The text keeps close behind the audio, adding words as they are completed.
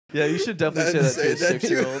Yeah, you should definitely say that to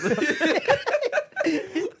a 6-year-old.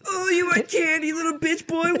 Oh, you want candy, little bitch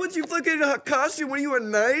boy? What's your fucking costume? What are you, a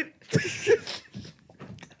knight?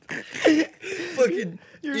 Fucking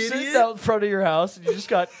You're idiot. sitting out in front of your house and you just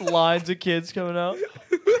got lines of kids coming out.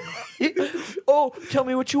 Oh, tell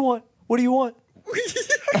me what you want. What do you want?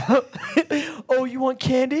 Oh, you want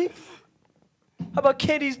candy? How about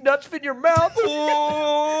candy's nuts fit in your mouth?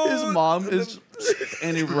 Oh, His mom is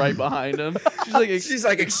standing right behind him. She's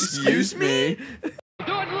like, excuse me? Do it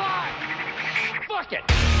live! Fuck it!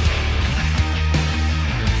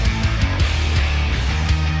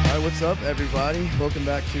 All right, what's up, everybody? Welcome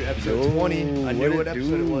back to episode 20. I knew what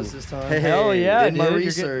episode it was this time. Hey, Hell yeah, Did my dude.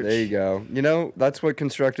 research. There you go. You know, that's what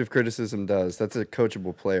constructive criticism does. That's a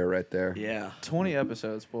coachable player right there. Yeah. 20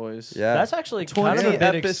 episodes, boys. Yeah. That's actually 20 kind of a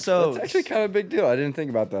bit episodes. That's actually kind of a big deal. I didn't think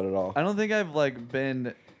about that at all. I don't think I've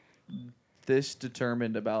been this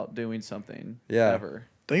determined about doing something ever.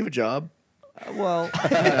 Don't you have a job? Well, you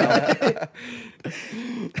know,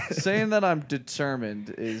 saying that I'm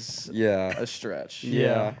determined is Yeah. a stretch.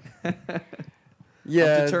 Yeah. I'm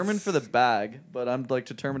Yeah. determined for the bag, but I'm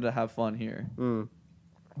determined to have fun here.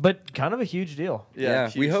 But kind of a huge deal.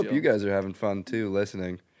 Yeah. We huge hope deal. you guys are having fun too,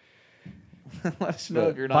 listening. Let us know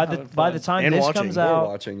if you're By not the having fun. by the time And this watching. comes Or out,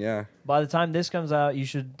 watching, yeah. by the time this comes out, you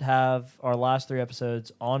should have our last 3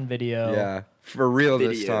 episodes on video. Yeah. For real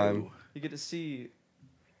this time. You get to see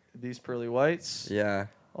these pearly whites, Yeah.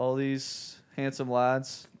 all these handsome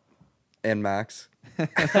lads. And Max.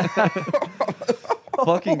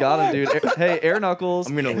 Fucking got him, dude. Hey, Air Knuckles.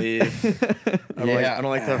 I'm gonna leave. I don't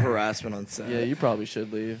like the harassment on set. Yeah, you probably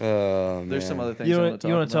should leave. Oh, There's some man. other things You I want want to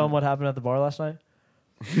to talk tell them about. what happened at the bar last night?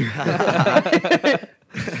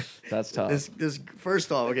 That's tough. This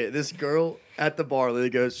first off, okay, this girl at the bar literally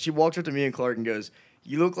goes, she walks up to me and Clark and goes,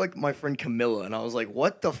 "You look like my friend Camilla." And I was like,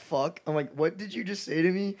 "What the fuck?" I'm like, "What did you just say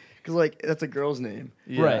to me?" Because that's a girl's name.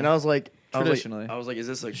 Yeah. Right. And I was like, Traditionally. I was like, "Is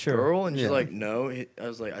this a Sure. girl?" And she's Yeah. like, "No." I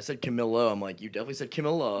was like, "I said Camilla." I'm like, "You definitely said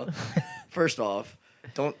Camilla." First off,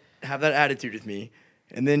 don't have that attitude with me.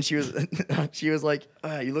 And then she was like,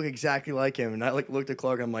 "You look exactly like him." And I looked at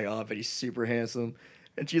Clark. I'm like, "Oh, but he's super handsome."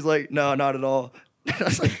 And she's like, "No, not at all." I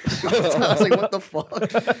was like, "What the fuck?"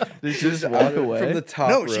 Did you just walk away? From the top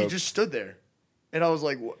No, rope. she just stood there. And I was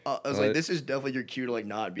like, What? "This is definitely your cue to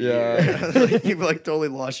not be Yeah. here." You've totally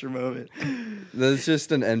lost your moment. That's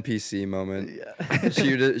just an NPC moment. Yeah.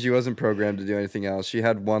 She wasn't programmed to do anything else. She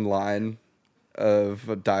had one line of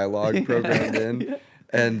a dialogue programmed in,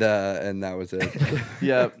 and that was it.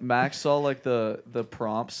 Yeah, Max saw the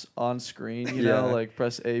prompts on screen. You know, Yeah.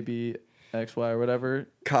 press A, B, X, Y, or whatever.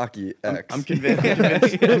 Cocky X. I'm convinced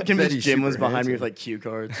Betty's Jim was super behind me handsome. with cue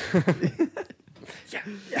cards.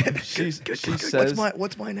 She says,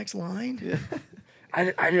 What's my next line? I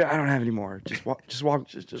don't have any more. Just walk. Just walk.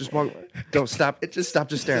 Don't stop. Stop.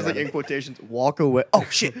 Just staring. It's At in me. quotations. Walk away. Oh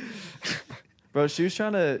shit. bro, she was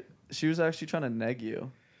actually trying to neg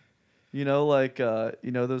you. You know,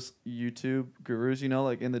 those YouTube gurus. You know,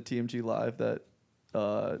 in the TMG Live, that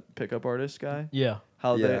pickup artist guy. Yeah.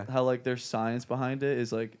 How Yeah. their science behind it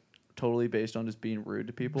is totally based on just being rude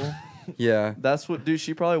to people. Yeah. That's what, dude.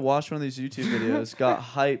 She probably watched one of these YouTube videos, got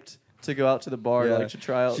hyped to go out to the bar, Yeah. to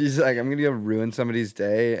try out. She's like, I'm gonna go ruin somebody's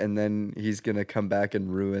day, and then he's gonna come back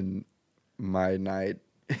and ruin my night.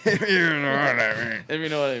 You know what I mean? If you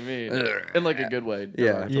know what I mean, in a good way.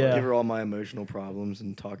 Yeah. Yeah. Give her all my emotional problems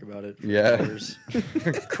and talk about it for Yeah. hours.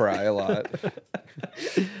 Cry a lot.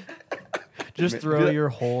 Just throw your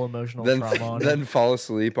whole emotional trauma on Then fall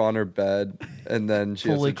asleep on her bed, and then she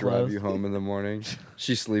Fully has to drive clothed. you home in the morning.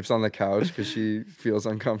 She sleeps on the couch because she feels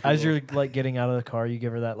uncomfortable. As you're getting out of the car, you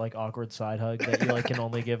give her that awkward side hug that you can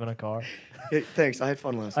only give in a car. Hey, thanks. I had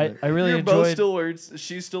fun last I night. really You're both enjoyed.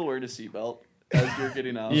 she's still wearing a seatbelt as you're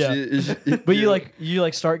getting out. Yeah. But you're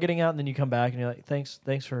you start getting out and then you come back and you're like, thanks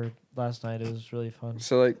for last night. It was really fun.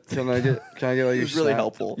 So can I get your was really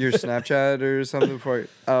helpful. your Snapchat or something before?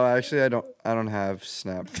 Oh, actually, I don't have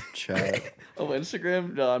Snapchat. Oh,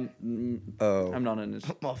 Instagram? No, I'm not in this.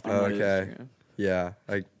 I'm off the Oh, mic. okay. Yeah,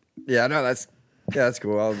 no, that's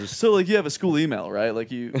cool. I'll just So you have a school email, right?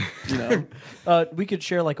 You know. We could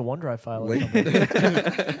share a OneDrive file. Or Link- something.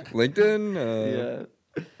 LinkedIn.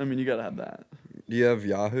 Yeah. I mean, you gotta have that. Do you have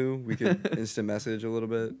Yahoo? We could instant message a little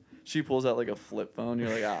bit. She pulls out a flip phone. You're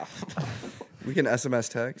like, We can SMS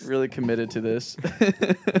text. really committed to this.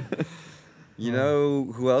 You know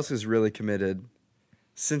who else is really committed?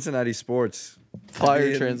 Cincinnati sports. Fire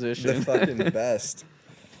Being transition. The fucking best.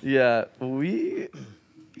 Yeah,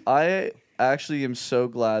 I actually am so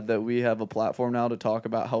glad that we have a platform now to talk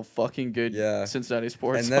about how fucking good Yeah. Cincinnati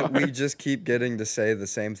sports And that are. we just keep getting to say the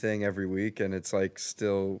same thing every week, and it's like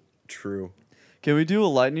still true. Can we do a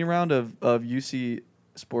lightning round of UC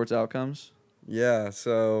sports outcomes? Yeah.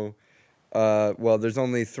 So, well, there's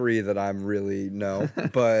only 3 that I'm really know,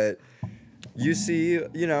 but UC,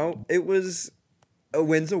 it was a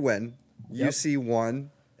win's a win. Yep. UC won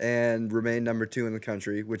and remained number 2 in the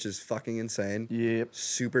country, which is fucking insane. Yep.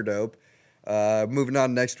 Super dope. Moving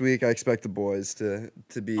on next week, I expect the boys to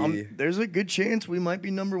be. There's a good chance we might be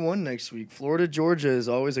number 1 next week. Florida Georgia is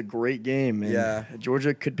always a great game, and Yeah.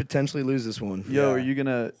 Georgia could potentially lose this one. Yo,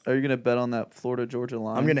 Yeah. are you gonna bet on that Florida Georgia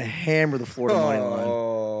line? I'm gonna hammer the Florida money line.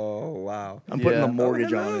 Oh wow! I'm putting Yeah. a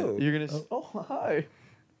mortgage Oh, on hello. it. You're gonna. Oh hi.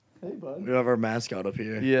 Hey bud. We have our mascot up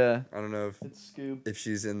here. Yeah. I don't know It's Scoob. if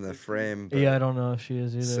she's in the frame. But Yeah, I don't know if she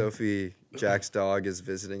is either. Sophie, Jack's dog, is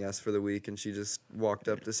visiting us for the week, and she just walked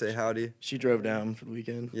up to say howdy. She drove down for the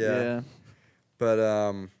weekend. Yeah. But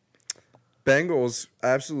Bengals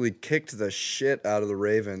absolutely kicked the shit out of the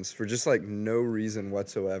Ravens for just like no reason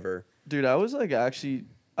whatsoever. Dude, I was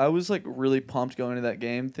like really pumped going into that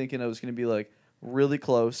game, thinking it was gonna be like really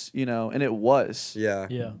close, and it was Yeah.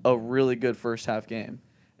 Yeah. a really good first half game,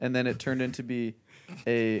 and then it turned into be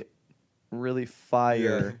a really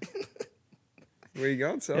fire. Where you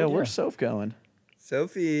going, Sophie? Yeah, where's Soph going?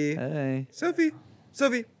 Sophie. Hey, Sophie.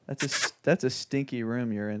 Sophie. that's a stinky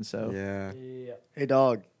room you're in, Soph. Yeah. Yeah. Hey,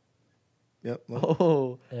 dog. Yep. Well,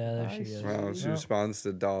 Oh, Yeah, there she Nice. is. Wow, she Yeah. responds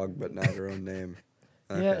to dog, but not her own name.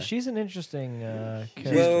 Yeah, Okay. she's an interesting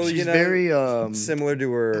character. Well, she's you know, very similar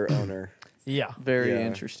to her owner. yeah. very Yeah.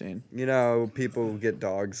 interesting. People get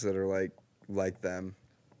dogs that are like them.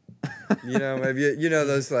 Have you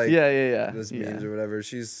those like Yeah. those yeah. memes or whatever?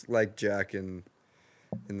 She's like Jack in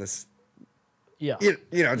this Yeah.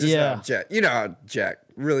 just Yeah. how Jack. How Jack,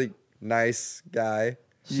 really nice guy.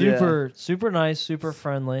 Super nice, super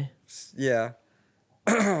friendly. Yeah.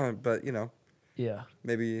 But Yeah.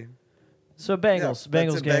 maybe So Bengals, yeah,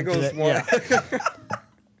 Bengals that's game. it. Bengals today. won. Yeah.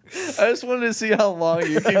 I just wanted to see how long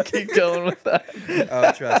you can keep going with that.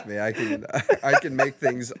 Oh, trust me, I can make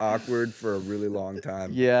things awkward for a really long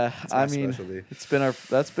time. Yeah, That's my I mean, specialty.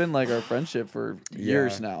 that's been like our friendship for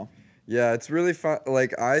years Yeah. now. Yeah, it's really fun.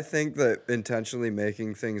 Like, I think that intentionally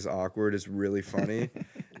making things awkward is really funny.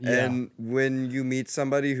 Yeah. And when you meet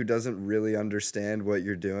somebody who doesn't really understand what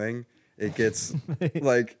you're doing, it gets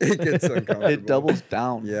uncomfortable. It doubles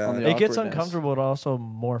down. Yeah. on the It gets awkwardness. uncomfortable, but also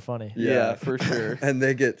more funny. Yeah, for sure. And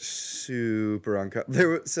they get super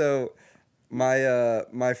uncomfortable. So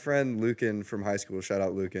my friend Lucan from high school, shout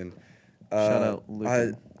out Lucan. Shout out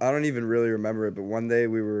Lucan. I don't even really remember it, but one day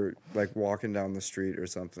we were like walking down the street or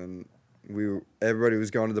something. Everybody was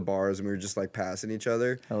going to the bars and we were just like passing each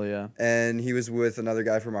other. Hell yeah. And he was with another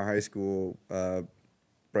guy from our high school,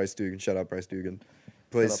 Bryce Dugan. Shout out Bryce Dugan.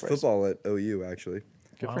 Plays out Bryce. football at OU actually.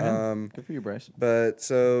 Good Wow. for him. Good for you, Bryce. But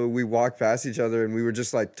so we walked past each other and we were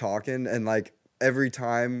just like talking, and like every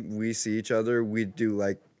time we see each other, we do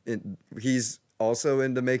like he's also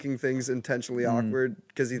into making things intentionally awkward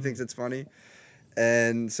because he thinks it's funny.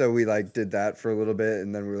 And so we like did that for a little bit,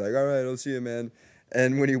 and then we were like, all right, I'll see you, man.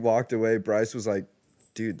 And when he walked away, Bryce was like,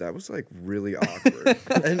 dude, that was like really awkward.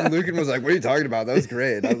 And Lucan was like, what are you talking about? That was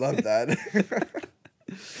great. I love that.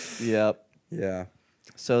 Yep. Yeah.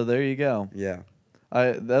 So there you go. Yeah.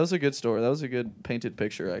 That was a good story. That was a good painted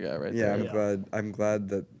picture I got right Yeah. there. I'm glad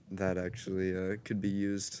that actually could be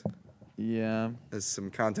used Yeah. as some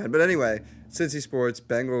content. But anyway, Cincy Sports,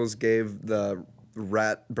 Bengals gave the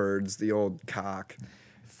Rat Birds the old cock.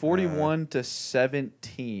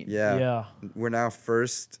 41-17. Yeah. Yeah. We're now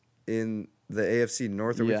first in the AFC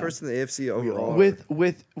North. Are we Yeah. first in the AFC overall? With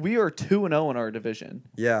we are 2-0 in our division.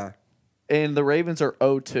 Yeah. And the Ravens are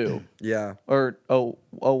 0-2 Yeah. or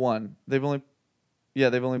 0-1. They've only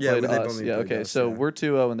played they've us. only Yeah, played okay. us, So yeah. we're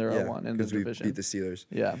 2-0 and they're Yeah. 0-1 in the Because we division. beat the Steelers.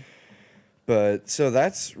 Yeah. But so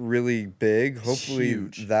that's really big. Hopefully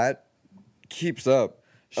huge. that keeps up.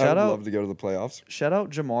 Shout I'd out- love to go to the playoffs. Shout out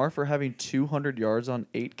Jamar for having 200 yards on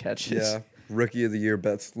 8 catches. Yeah. Rookie of the year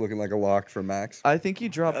bet's looking like a lock for Max. I think he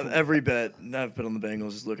dropped Every bet I've put on the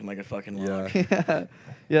Bengals is looking like a fucking lock.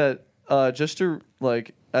 yeah. Just to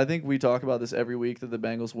I think we talk about this every week that the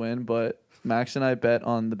Bengals win, but Max and I bet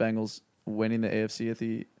on the Bengals winning the AFC at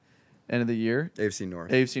the end of the year. AFC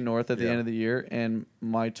North. AFC North at the Yeah. end of the year, and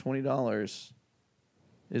my $20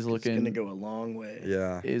 is It's gonna looking go a long way.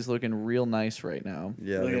 Yeah. real nice right now.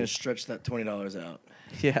 Yeah. We're gonna stretch that $20 out.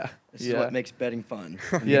 Yeah. This is yeah. what makes betting fun.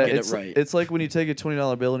 When Yeah, you get it's it right. it's like when you take a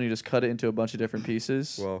 $20 bill and you just cut it into a bunch of different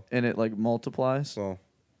pieces, Well- and it like multiplies. Well,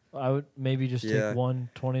 I would maybe just Yeah. take one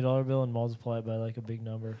 $20 bill and multiply it by like a big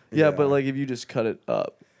number. Yeah, but like if you just cut it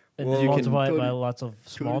up, And Well, then you can multiply it go by to- lots of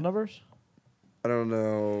small numbers? I don't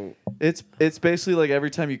know. it's basically like every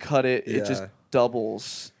time you cut it, it just Yeah.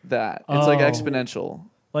 doubles that. It's like Oh. exponential.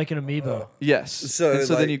 Like an amiibo. Yes. So and it,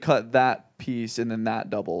 so then like- you cut that piece, and then that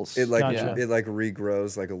doubles. It like Gotcha. it like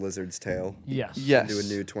regrows like a lizard's tail Yes. yes. into a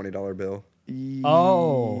new $20 bill.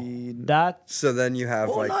 Oh, that So then you have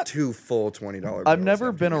Well, like not- 2 full $20 bills. I've never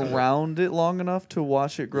after been that. around it long enough to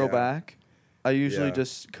watch it grow Yeah. back. I usually Yeah.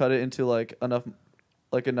 just cut it into like enough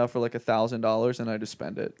for like $1,000, and I just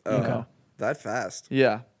spend it. you Oh, know? that fast.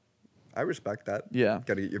 Yeah. I respect that. Yeah.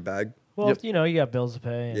 Got to get your bag. well, Yep. you know, you got bills to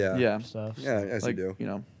pay. And Yeah. Yeah. Stuff. Yeah, as Like you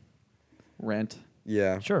do. Rent,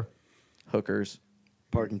 Yeah. Sure. hookers,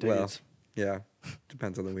 Parking Well. tickets. Yeah.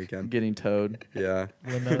 Depends on the weekend. getting towed. Yeah.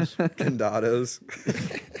 Windows. Condados.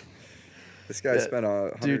 This guy Yeah, spent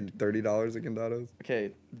dude. $130 at Condados.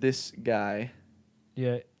 Okay, this guy.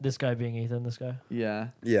 Yeah. This guy being Ethan. This guy. Yeah.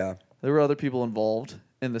 Yeah. There were other people involved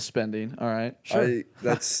in the spending. All right. Sure.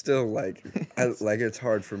 That's still like, it's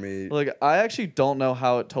hard for me. Like I actually don't know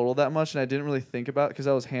how it totaled that much, and I didn't really think about it because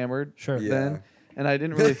I was hammered Sure. Yeah. then, and I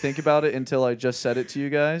didn't really think about it until I just said it to you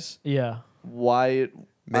guys. Yeah. Why?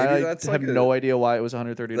 Maybe I that's have like a- no idea why it was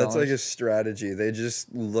 $130. That's like a strategy. They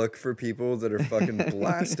just look for people that are fucking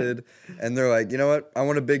blasted, and they're like, you know what? I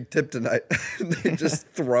want a big tip tonight. They just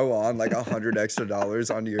throw on like $100 extra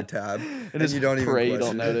onto your tab, and just you don't even pray you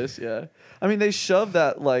question don't it. notice. Yeah. I mean, they shove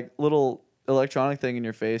that like little electronic thing in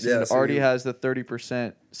your face, Yeah, and it so already you- has the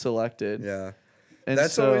 30% selected. Yeah, And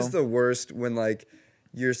that's so, always the worst when like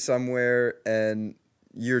you're somewhere and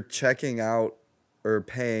you're checking out or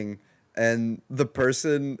paying, and the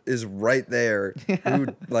person is right there who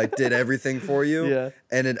like did everything for you, Yeah.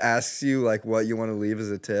 and it asks you like what you want to leave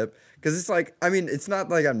as a tip, because it's like, I mean, it's not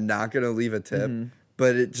like I'm not gonna leave a tip, Mm-hmm.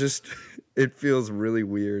 but it just it feels really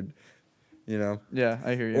weird, you know. Yeah,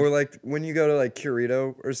 I hear you. Or like when you go to like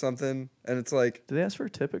Curito or something, and it's like Did they ask for a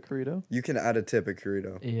tip at Corito? you can add a tip at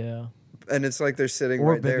Curito, Yeah. and it's like they're sitting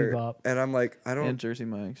Or right Bibi there, Bop. and I'm like, I And don't. Jersey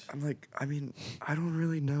Mike's. I'm like, I mean, I don't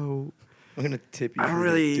really know. I'm gonna tip you I don't for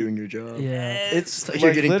really- doing your job. Yeah. It's like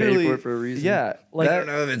you're getting paid literally for it for a reason. Yeah, Like- I don't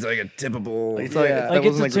know if it's like a tippable. Like, it's like, Yeah. that Like it's a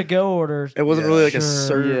wasn't like to-go order. it wasn't Yeah. really like a Sure.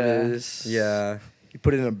 service. Yeah, You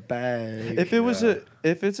put it in a bag. If it was Yeah.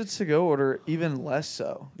 if it's a to-go order, even less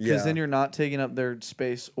so, because Yeah. then you're not taking up their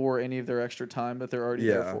space or any of their extra time that they're already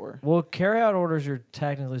there Yeah. for. Well, carry-out orders, you're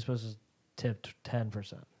technically supposed to tip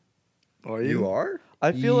 10%. Are you are.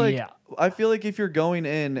 I feel like Yeah. if you're going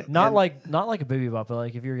in, Not and- like a Bibi Bop, but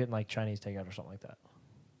like if you're getting like Chinese takeout or something like that.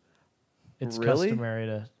 It's Really? customary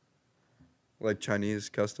to Like Chinese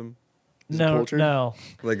custom, Is it no, cultured? no,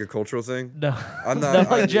 like a cultural thing. no. I'm not. No,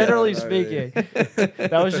 I- like generally yeah, I- speaking,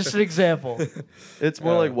 that was just an example. it's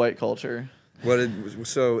more like white culture. What?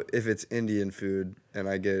 So if it's Indian food and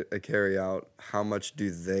I get a carry out, how much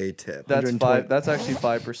do they tip? That's 120. That's actually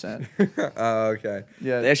 5%. Oh, okay.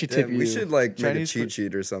 Yeah, They actually Yeah, tip you. we should like make a Chinese cheat food-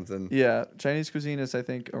 sheet or something. yeah. Chinese cuisine is I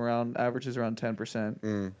think averages around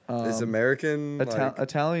 10%. Is American like,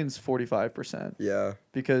 Italian's 45% yeah,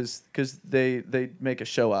 because they make a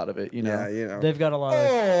show out of it. You know. yeah, you know. They've got a lot of.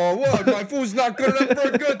 Oh, what? My food's not good enough for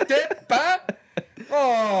a good tip, huh?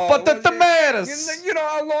 Oh, But the what's it- tomatoes. You know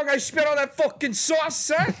how long I spent on that fucking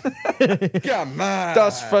sauce, huh? Come on.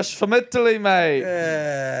 That's fresh from Italy, mate.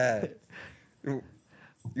 Yeah.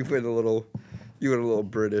 You went a little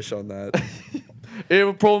British on that. You have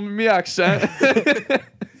a problem with me accent?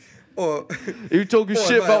 Oh, You talking oh,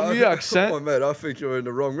 shit mate, about me Oh, accent? mate, I think you're in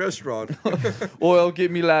the wrong restaurant. Well,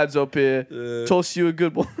 get me lads up here. Yeah. Toss you a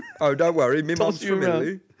good one. Oh, don't worry, me Toss mom's you from around.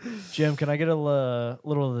 Italy. Jim, can I get a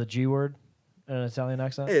little of the G word in an Italian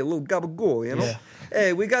accent? Hey, a little gabagool, you know? Yeah.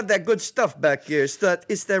 Hey, we got that good stuff back here. It's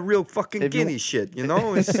that real fucking If you- Guinea shit, you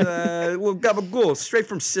know? It's a little gabagool, straight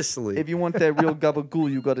from Sicily. If you want that real gabagool,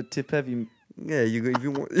 you got to tip heavy. Yeah, if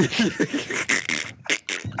you want.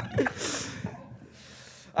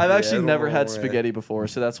 I've Yeah, actually I don't never know, had man. spaghetti before,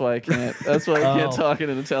 so that's why I can't. That's why I can't Oh. talk in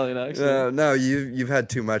an Italian accent. No, you've had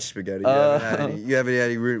too much spaghetti. You haven't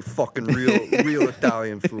had any real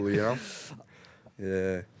Italian food, you know?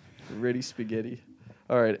 Yeah. Ready spaghetti.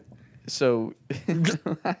 All right, so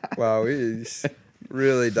Wow, we just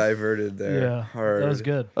really diverted there. Yeah, Hard. that was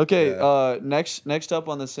good. okay. Yeah. Next up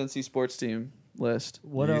on the Cincy sports team list.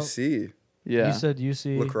 What else? UC. Yeah, You said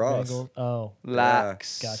UC Lacrosse. Bengals. Oh,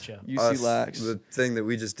 Lax. Gotcha. UC Us, Lax. The thing that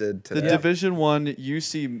we just did The today. Division One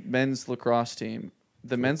UC men's lacrosse team.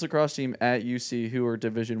 The men's lacrosse team at UC who are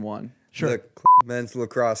Division One. sure. The men's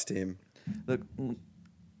lacrosse team. The,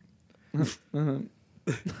 The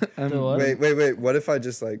what? Wait. What if I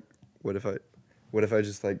just like? What if I? What if I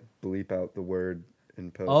just like bleep out the word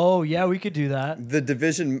in post? Oh yeah, we could do that. The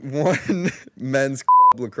Division 1 men's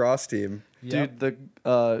lacrosse team. Yep. Dude,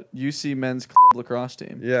 the UC men's lacrosse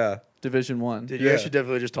team, Yeah. Division 1. Dude, you Yeah. guys should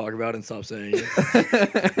definitely just talk about it and stop saying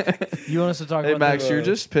it. You want us to talk Hey about Max, the, you're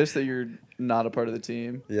just pissed that you're not a part of the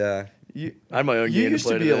team. Yeah. You I had my own you game used to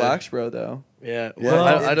play to be a today. lax bro though. Yeah, Yeah,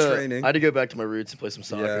 well, in I training. had to go back to my roots and play some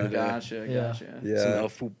soccer Yeah. today. Gotcha, Yeah. gotcha. Yeah. Some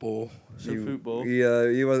football. Some football.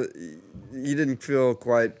 He didn't feel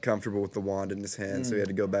quite comfortable with the wand in his hand, so he had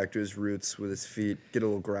to go back to his roots with his feet, get a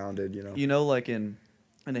little grounded, you know. You know, like in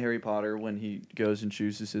Harry Potter when he goes and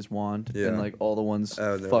chooses his wand Yeah. and like all the ones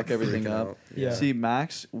Oh, they're, fuck like, everything freaking up. out. Yeah. See,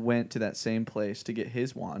 Max went to that same place to get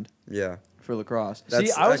his wand Yeah. for lacrosse. See,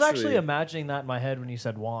 That's I was actually actually- imagining that in my head when you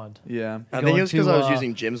said wand. Yeah. I think Going it was because to, I was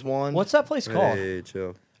using Jim's wand. What's that place called? Hey,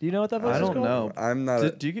 chill. Do you know what that place I is don't called? know. I'm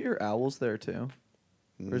not. Do you get your owls there too?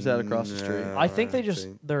 Or is that across the street? No, I think they don't just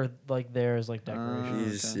think- they're like there as like decoration.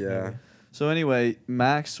 He's, okay. yeah. So anyway,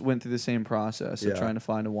 Max went through the same process of Yeah. trying to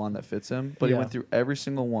find a wand that fits him, but he Yeah. went through every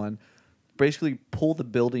single one, basically pulled the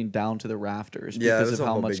building down to the rafters Yeah, it because was of a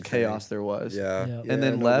how whole much big thing. chaos there was. Yeah. Yeah. And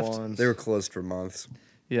then no left. wands. They were closed for months.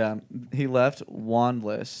 Yeah, he left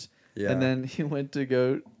wandless, Yeah. and then he went to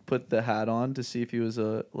go put the hat on to see if he was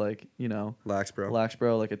a Lax, bro. lax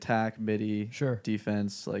bro, like attack, midi, Sure.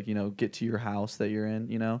 defense, like get to your house that you're in.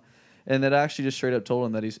 And that actually just straight up told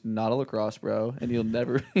him that he's not a lacrosse bro, and he'll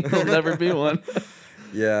never be one.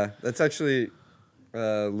 Yeah, that's actually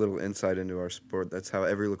a little insight into our sport. That's how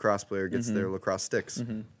every lacrosse player gets their lacrosse sticks.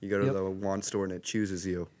 You go to Yep. the wand store and it chooses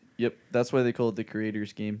you. Yep, that's why they call it the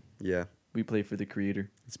creator's game. Yeah, We play for the creator,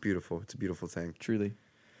 it's beautiful. It's a beautiful thing. truly.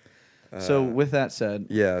 So with that said,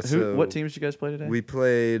 yeah, what so teams did you guys play today? We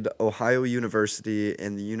played Ohio University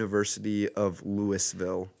and the University of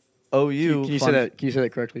Louisville. OU. Can you say that? Can you say that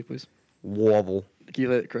correctly, please? Louisville. Can you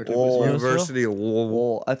say that correctly, Oh. please? University of Louisville.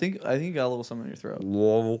 Well, I think you got a little something in your throat.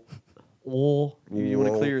 Louisville. Oh, You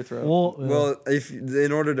want to clear your throat? Well, if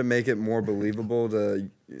in order to make it more believable to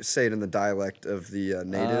say it in the dialect of the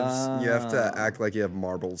natives, you have to act like you have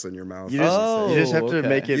marbles in your mouth. You just have to okay.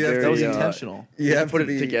 make it You have very. to That was be, intentional. You have to put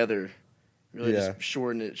be- it together. Really, Yeah. just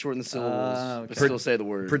shorten the syllables, Okay. but still say the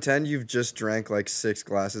word. Pretend you've just drank like 6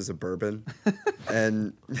 glasses of bourbon,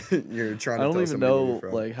 and you're trying I to don't tell even somebody where know you're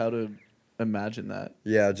from. like how to imagine that.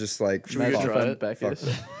 Yeah, just like Should we just Imagine try if I'm it?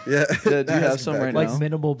 Beckus. yeah. Yeah, do you have Ask some back. right like now?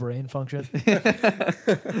 minimal brain function.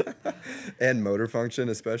 And motor function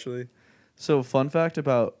especially. So fun fact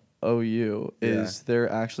about OU Yeah. is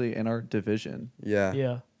they're actually in our division, Yeah.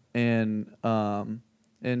 Yeah. and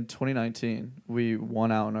in 2019 we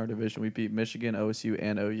won out in our division. We beat Michigan, OSU,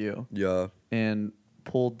 and OU, Yeah. and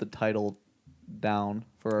pulled the title down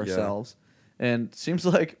for Yeah. ourselves. And seems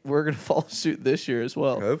like we're gonna follow suit this year as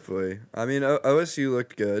well. Hopefully. I mean, OSU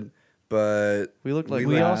looked good, but We looked like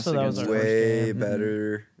We ass also- that was against our them. first way game.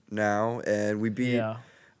 better now, and we beat Yeah.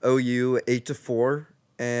 OU 8-4,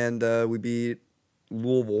 and we beat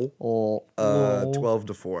Louisville Oh, Lol.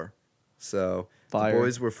 12-4. So Fire. the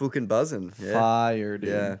boys were fucking buzzing. Yeah. fire, dude.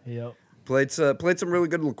 Yeah. Yep. Played some really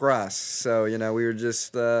good lacrosse. So we were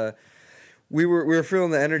just we were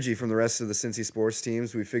feeling the energy from the rest of the Cincy sports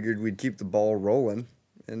teams. We figured we'd keep the ball rolling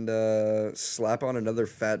and slap on another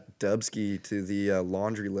fat Dubski to the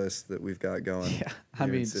laundry list that we've got going. Yeah, I here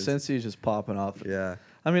in mean, Cincy. Cincy's just popping off. Yeah.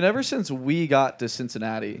 I mean, ever since we got to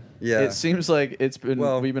Cincinnati, Yeah. it seems like we've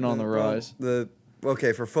been on the rise.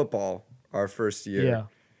 Okay, for football, our first year Yeah.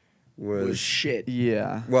 was was shit.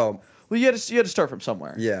 Yeah. well, Well, you had to start from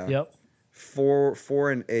somewhere. yeah. Yep.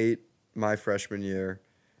 4-8 my freshman year,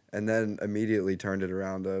 and then immediately turned it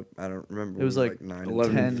around to I don't remember. It was like 9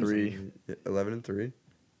 11 10. and 3. 11-3.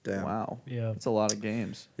 Damn. Wow. Yeah. That's a lot of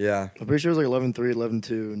games. Yeah. I'm pretty sure it was like 11-3, 11-2,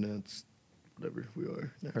 and now it's whatever we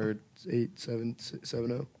are. Now. Heard. It's 8-7,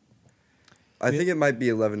 7-0. I think it might be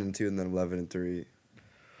 11-2 and then 11-3.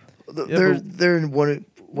 Yeah, They're in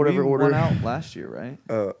whatever we order. won out last year,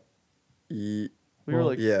 right? Ye- We were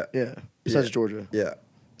like, yeah. Yeah. Besides Yeah. Georgia. Yeah.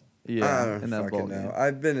 I yeah, don't in that fucking ball know. game.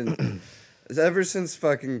 I've been in ever since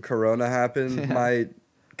fucking Corona happened, Yeah. my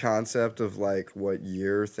concept of like what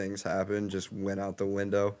year things happen just went out the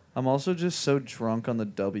window. I'm also just so drunk on the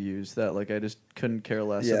W's that like I just couldn't care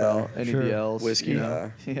less Yeah, about anybody sure. else. Whiskey. You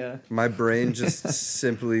know? Yeah. My brain just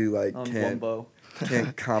simply like On can't Wumbo.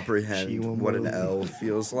 comprehend what an L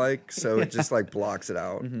feels like, so it just like blocks it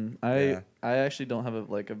out. I Yeah. I actually don't have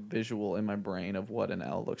a visual in my brain of what an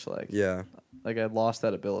L looks like. Yeah. Like I lost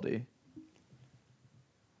that ability.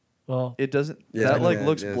 Well, It doesn't. Yeah. that like yeah,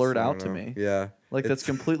 looks yes, blurred I out don't to know. me. Yeah. Like that's It's-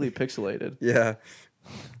 completely pixelated. Yeah.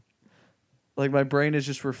 Like my brain is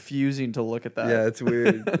just refusing to look at that. Yeah, it's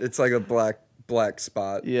weird. It's like a black black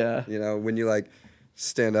spot. Yeah. You know, when you like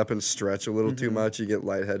stand up and stretch a little too much, you get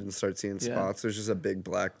lightheaded and start seeing Yeah. spots. There's just a big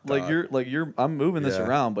black dot. I'm moving this Yeah.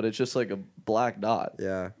 around, but it's just like a black dot.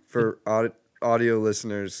 Yeah. For audio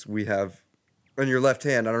listeners, we have on your left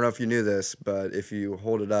hand, I don't know if you knew this, but if you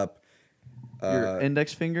hold it up, Your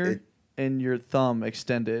index finger and your thumb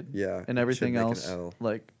extended. Yeah, And it everything should make an else L.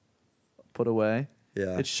 like put away.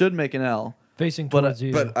 yeah. It should make an L. Facing But, towards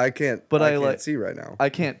you. But I can't. But I I, can't like- see right now. I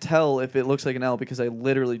can't tell if it looks like an L because I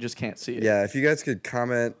literally just can't see it. Yeah, if you guys could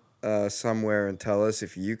comment somewhere and tell us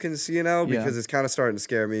if you can see an L, Yeah. because it's kind of starting to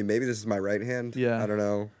scare me. Maybe this is my right hand. Yeah. I don't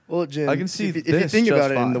know. Well, Jim, I can see if you this think just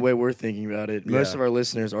about it in fine. the way we're thinking about it, most Yeah. of our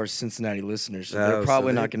listeners are Cincinnati listeners, so Oh, they're so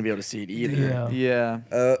probably they- not going to be able to see it either. yeah.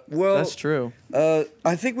 Yeah. Well, That's true.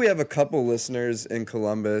 I think we have a couple listeners in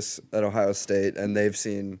Columbus at Ohio State, and they've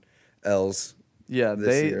seen L's. Yeah,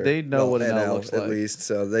 This year. they know Well, what an an L looks at like. least,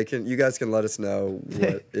 so they can. You guys can let us know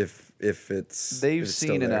what if it's. They've if it's still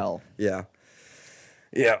seen an there. L. Yeah.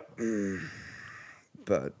 Yeah.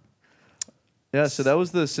 But Yeah, so that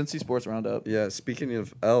was the Cincy Sports Roundup. yeah, speaking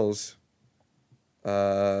of L's,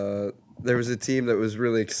 there was a team that was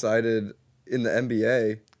really excited in the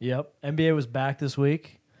NBA Yep. NBA was back this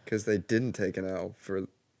week. because they didn't take an L for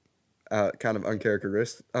kind of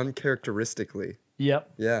uncharacteristically.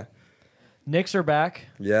 Yep. Yeah. Knicks are back.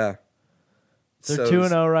 Yeah. They're So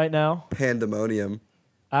 2-0 right now. pandemonium.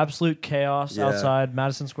 Absolute chaos Yeah. outside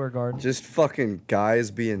Madison Square Garden. Just fucking guys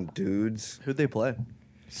being dudes. Who'd they play?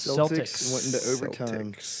 Celtics. went into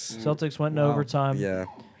overtime. Celtics. Celtics went into Wow. overtime. Yeah.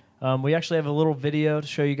 We actually have a little video to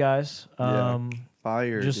show you guys.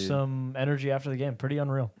 Fire, Just dude. some energy after the game. Pretty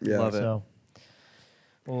unreal. Yeah. Love it. So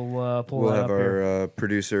we'll pull We'll that have up here. our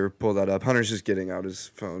producer pull that up. Hunter's just getting out his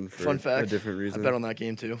phone for Fun fact, a different I reason. bet on that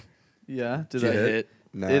game too. Yeah, did Did I it It hit.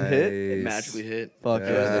 Nice. It hit? It magically hit. Fuck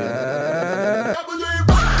yeah. Yeah.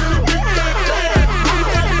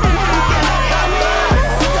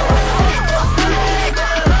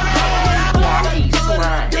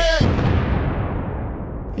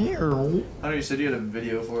 I know you said you had a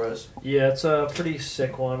video for us. Yeah, it's a pretty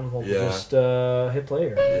sick one. We'll Yeah. just hit play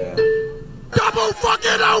here. Yeah. Double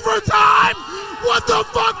fucking overtime! What the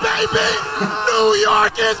fuck, baby? New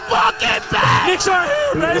York is fucking back! Knicks are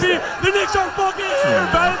here, baby! The Knicks are fucking here,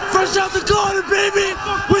 baby! Fresh out the garden, baby!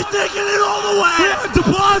 We're taking it all the way! We had de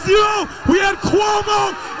Blasio, we had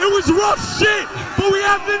Cuomo, it was rough shit, but we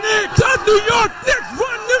have the Knicks! That's New York! Knicks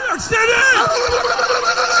run New York City!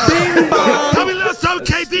 Tell me this,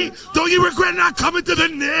 KD, don't you regret not coming to the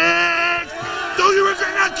Knicks? Don't you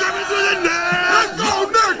regret not coming to the Knicks? Let's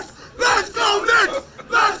go Knicks! Let's go Knicks!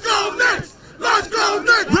 Let's go Knicks! Let's go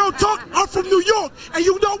Knicks! Real talk, I'm from New York, and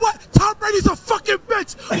you know what? Tom Brady's a fucking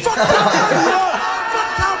bitch! Fuck Tom Brady!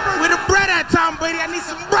 Fuck Tom Brady! Where the bread at, Tom Brady? I need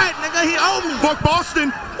some bread, nigga. He owe me. Fuck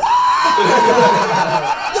Boston!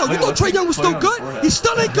 Yo, you thought Trey Young was still good? He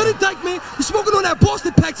still ain't good at Dyke, man. You're smoking on that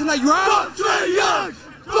Boston pack tonight, you heard? Fuck Trey Young!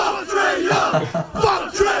 Fuck Trey Young!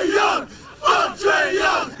 Fuck Trey Young! Fuck Trey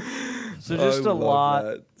Young! So just I a love lot,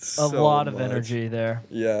 that a so lot of much. energy there.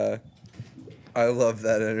 Yeah. I love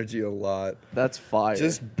that energy a lot. That's fire.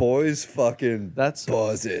 Just boys fucking That's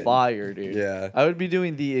buzzing. fire, dude. Yeah. I would be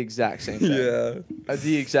doing the exact same thing. Yeah.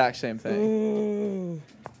 The exact same thing.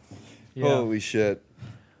 Yeah. Holy shit.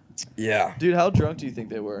 Yeah. Dude, how drunk do you think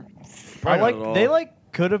they were? They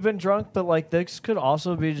could have been drunk, but like this could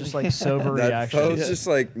also be just like sober That felt reaction. just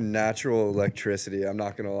like natural electricity, I'm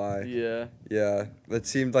not gonna lie. Yeah. Yeah. That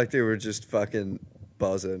seemed like they were just fucking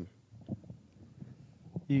buzzing.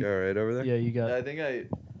 You all right over there? Yeah, you got. I think I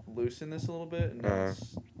loosened this a little bit. And now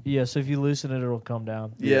it's- Yeah, so if you loosen it, it'll come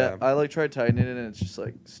down. yeah, Yeah. I like tried tightening it and it's just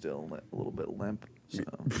like still a little bit limp. So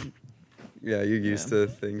Yeah, you're used Yeah. to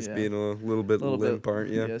things Yeah. being a little bit limp, aren't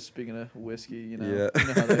you? Yeah, speaking of whiskey, you know, Yeah. you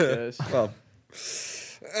know how that goes. Well,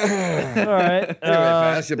 All right.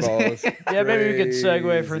 basketball. is Yeah, maybe we could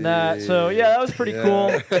segue from that. So yeah, that was pretty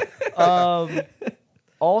cool.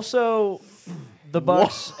 Also, the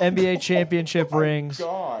Bucks NBA championship rings.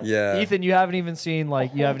 Yeah. Ethan, you haven't even seen We're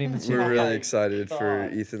it. really excited for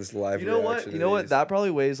Ethan's live You know what? reaction. You to know what? these. That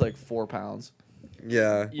probably weighs like 4 pounds.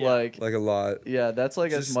 Yeah. Yeah. Like a lot. Yeah, that's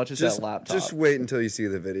like as much as that laptop. Just wait until you see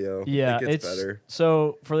the video. Yeah, it gets it's better.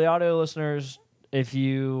 So for the audio listeners, if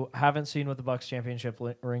you haven't seen what the Bucks championship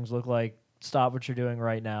rings look like, stop what you're doing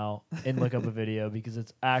right now and look up a video because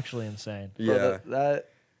it's actually insane. Bro, Yeah. that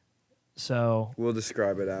So We'll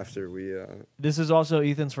describe it after we. this is also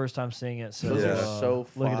Ethan's first time seeing it. So those Yeah. are so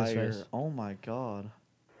look fire. at his face. Oh my god.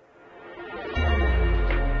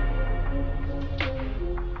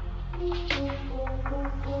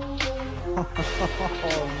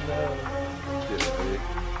 Get it, buddy.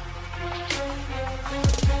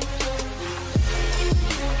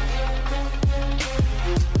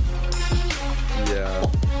 Yeah.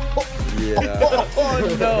 Yeah.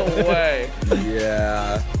 Oh, no way.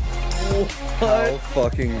 Yeah. How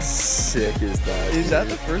fucking sick is that? Is that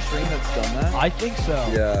dude? the first ring that's done that? I think so.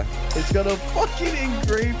 Yeah. It's got a fucking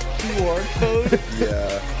engraved QR code.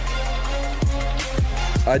 Yeah.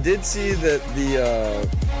 I did see that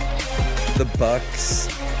the Bucks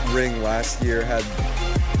ring last year had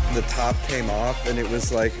the top came off and it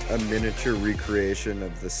was like a miniature recreation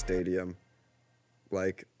of the stadium,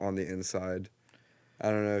 like on the inside. I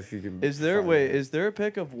don't know if you can. Is there find it. is there a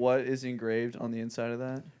pic of what is engraved on the inside of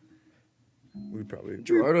that? We probably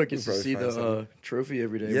Gerardo gets to probably see find the something. trophy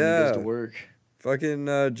every day when he Yeah. goes to work. Fucking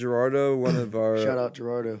Gerardo, one of our Shout out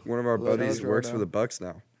Gerardo. one of our Love buddies works for Gerardo. the Bucks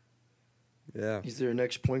now. Yeah. He's their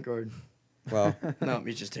next point guard. Well, No,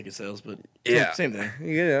 he's just taking sales, but Yeah. same thing.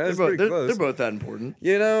 yeah, They're that's both, pretty they're, close. they're both that important.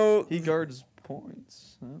 You know, He guards points.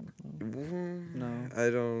 I don't know. No. I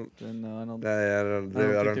don't. Then no, I don't.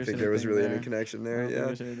 I don't there's think there was anything really any there. connection I there. don't think Yeah,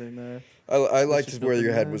 there's anything there. I liked just where your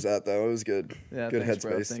nothing head there. was at though. It was good. Yeah, Good thanks,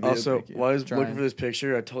 bro. headspace. Thank you. Also, Thank you. while I was looking Trying. for this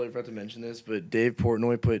picture, I totally forgot to mention this, but Dave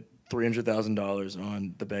Portnoy put $300,000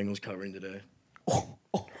 on the Bengals covering today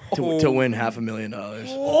to win $500,000.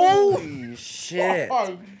 Holy shit!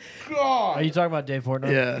 Are you talking about Dave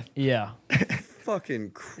Portnoy? Yeah. Yeah.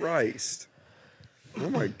 Fucking Christ! Oh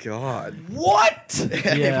my God! What?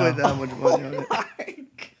 They Yeah. put that much money on it.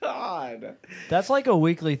 God. That's like a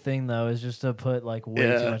weekly thing though, is just to put like way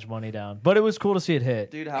Yeah. too much money down. But it was cool to see it hit.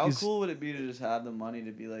 Dude, how 'Cause- cool would it be to just have the money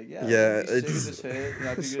to be like, yeah, Yeah, it'd be sick if it's- this hit, and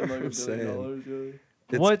I could that's get like what I'm $1 saying. billion.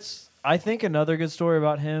 It's- What's I think another good story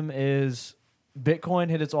about him is Bitcoin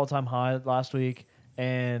hit its all-time high last week,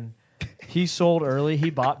 and he sold early. He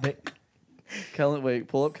bought Bit. Kellen, wait,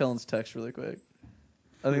 pull up Kellen's text really quick.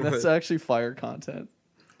 I think that's What? actually fire content.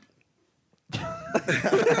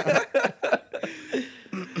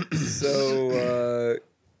 So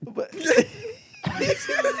But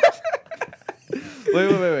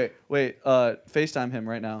wait. FaceTime him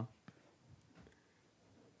right now.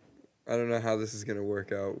 I don't know how this is gonna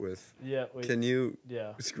work out with. Yeah. Can you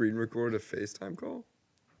Yeah. screen record a FaceTime call?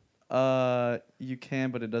 You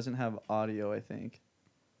can, but it doesn't have audio. I think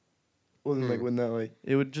Wasn't like when that like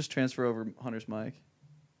it would just transfer over Hunter's mic.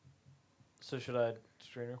 So should I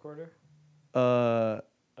screen recorder? Uh,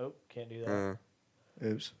 Oh, can't do that.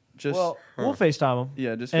 oops. just Well, we'll FaceTime him.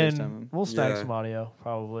 yeah, just And FaceTime him. we'll stack Yeah. some audio,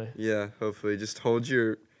 probably. Yeah, hopefully. Just hold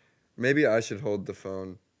your. Maybe I should hold the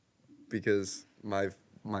phone, because my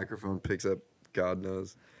microphone picks up. God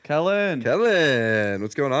knows. Kellen, Kellen,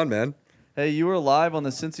 what's going on, man? hey, you were live on the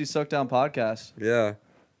Cincy Suckdown podcast. Yeah.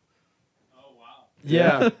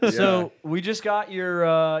 Yeah. Yeah. So we just got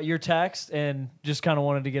your text and just kind of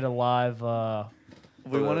wanted to get a live.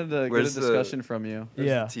 We wanted to get a Where's the- discussion from you. Where's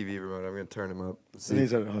Yeah. the TV remote? I'm gonna turn him up. I think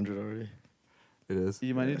he's at 100 already. It is.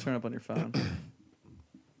 You might need to turn up on your phone.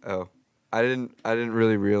 Oh, I didn't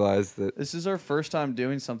really realize that. This is our first time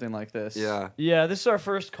doing something like this. Yeah. Yeah, this is our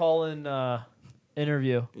first call-in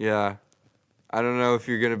interview. Yeah. I don't know if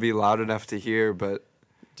you're gonna be loud enough to hear, but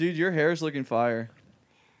Dude, your hair's looking fire.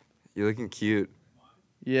 you're looking cute,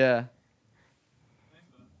 Yeah.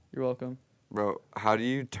 You're welcome. bro. How do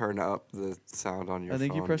you turn up the sound on your I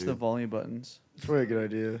think phone? you press the dude? volume buttons. It's probably a good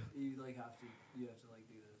idea. You have to do this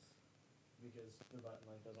because the button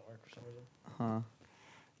doesn't work for some reason. Huh.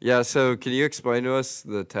 Yeah. So can you explain to us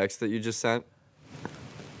the text that you just sent?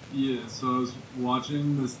 Yeah, so I was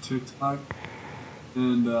watching this TikTok,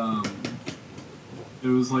 and it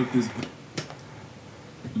was like this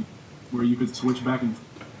where you could switch back and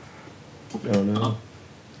Oh no.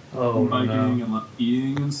 Oh, biking and like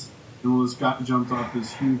eating and well, this guy jumped off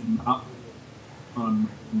this huge mountain on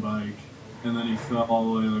a mountain bike, and then he fell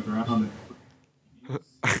all the way to the ground.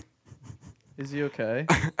 Is he okay?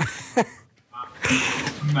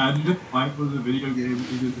 Imagine if life was a video game and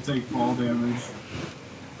you get to take fall damage.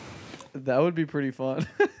 That would be pretty fun.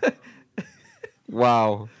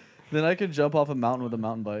 Wow. Then I could jump off a mountain with a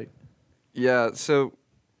mountain bike. Yeah. So,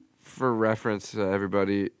 for reference to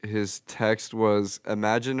everybody, his text was,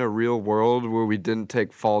 "Imagine a real world where we didn't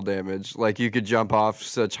take fall damage. Like you could jump off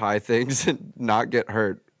such high things and not get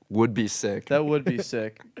hurt. Would be sick." That would be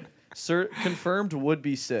sick. Sir, confirmed would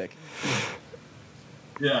be sick.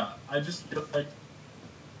 Yeah, I just feel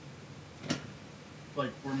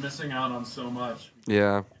like we're missing out on so much.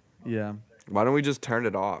 Yeah. Yeah. Why don't we just turn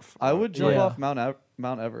it off? I would jump Yeah. off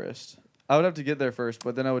Mount Everest. I would have to get there first,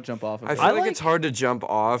 but then I would jump off. I Of feel it. like, like- it's hard to jump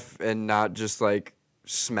off and not just like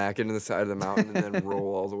smack into the side of the mountain and then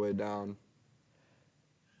roll all the way down.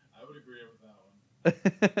 I would agree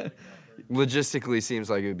with that one. Logistically, seems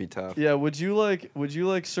like it would be tough. Yeah, would you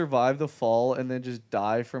like survive the fall and then just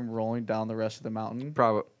die from rolling down the rest of the mountain?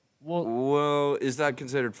 Probably. Well, Is that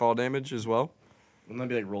considered fall damage as well? Wouldn't that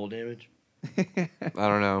be like roll damage? I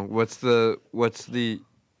don't know. What's the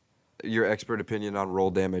your expert opinion on roll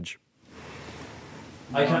damage?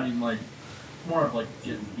 I mean, like, more of like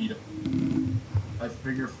getting beat up. I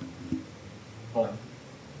figure, well,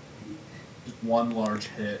 just one large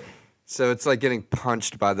hit. So it's like getting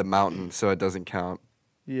punched by the mountain, so it doesn't count.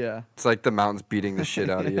 Yeah. It's like the mountain's beating the shit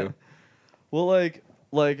out of you. Well, like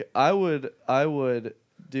I would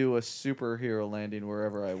do a superhero landing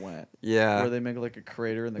wherever I went. Yeah. Where they make like a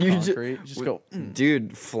crater in the You concrete. Just go.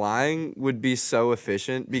 Dude, flying would be so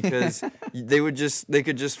efficient because they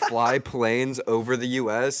could just fly planes over the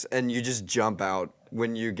US and you just jump out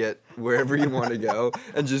when you get wherever you want to go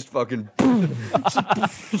and just fucking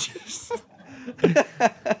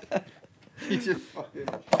you just fucking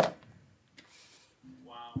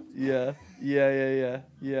Yeah.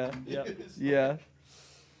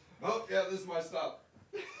 Oh, yeah, this is my stop.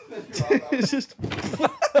 It's just.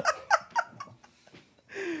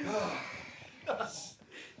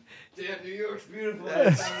 Damn, New York's beautiful.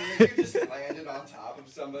 You just landed on top of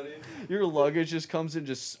somebody. Your luggage just comes and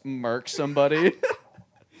just smirks somebody.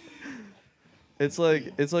 It's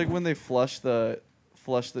like when they flush the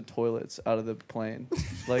toilets out of the plane.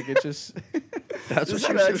 Like it just. That's what Is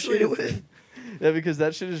you're that associated actually- with. Yeah, because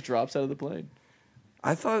that shit just drops out of the plane.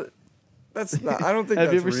 I thought that's not. I don't think Have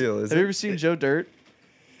that's you ever real. have you ever seen Joe Dirt?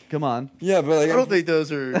 Come on. Yeah, but like I don't think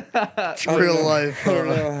those are real life. I don't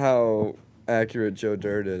know how accurate Joe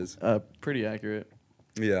Dirt is. Pretty accurate.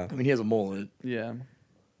 Yeah. I mean, he has a mullet. Yeah.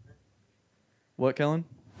 What, Kellen?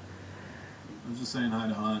 I was just saying hi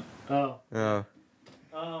to Hunt. Oh.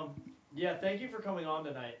 Oh. Yeah, thank you for coming on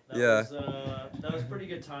tonight. Yeah. That was pretty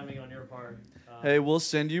good timing on your part. Hey, we'll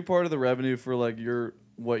send you part of the revenue for like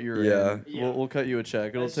what you're Yeah. in. Yeah. We'll cut you a check.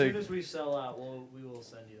 It'll as take soon as we sell out, we will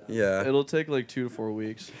send you that. Yeah. it'll take like 2 to 4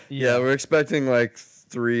 weeks. Yeah, we're expecting like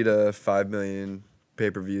 3 to 5 million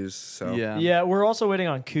pay-per-views. So Yeah. Yeah, we're also waiting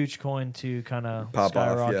on Cooch Coin to kind of Pop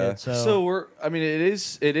off, skyrocket. yeah. So,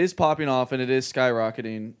 it is popping off and it is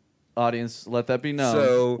skyrocketing. Audience, let that be known.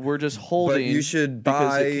 So, we're just holding. But you should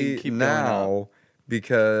because it buy can keep going now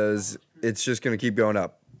because it's just going to keep going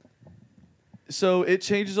up. So it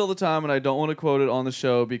changes all the time, and I don't want to quote it on the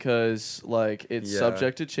show because like it's Yeah.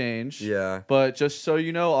 subject to change. Yeah. But just so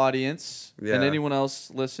you know, audience and Yeah. anyone else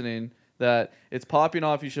listening, that it's popping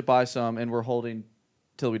off. You should buy some, and we're holding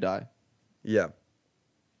till we die. Yeah.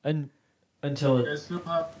 and until You it, guys still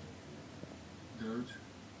have Doge?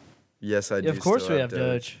 Yes, I do. of course still we have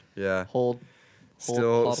Doge. Yeah. Hold.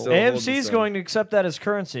 Still huddle. AMC is some. going to accept that as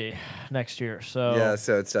currency next year. So Yeah,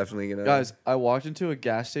 so it's definitely going to. Guys, I walked into a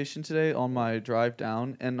gas station today on my drive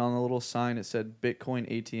down, and on the little sign it said Bitcoin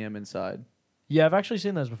ATM inside. yeah, I've actually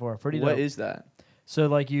seen those before. Pretty What dope. is that? So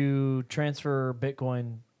like you transfer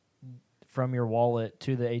Bitcoin from your wallet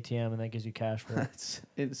to the ATM, and that gives you cash for it. That's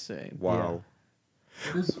insane. Wow.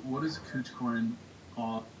 What is Cooch Coin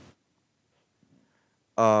on?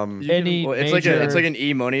 Any Well, it's major, like an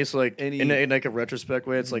e-money. So like Any- in like a retrospect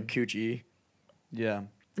way, it's like Cooch E. Yeah.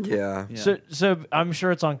 Yeah. Yeah. So I'm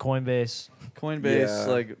sure it's on Coinbase. Coinbase,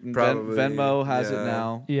 Yeah, like probably, Venmo has yeah. it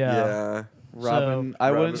now. Yeah. Robin, So-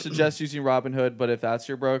 I wouldn't Robin- suggest using Robinhood, but if that's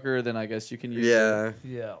your broker, then I guess you can use Yeah.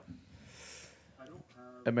 Yeah.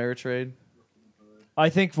 Ameritrade. I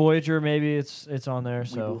think Voyager maybe it's on there.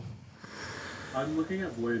 So I'm looking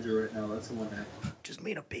at Voyager right now. That's the one that Just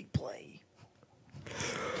made a big play.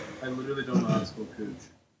 I literally don't know how to spell Cooch.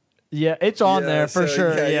 yeah, it's on Yeah, there for so,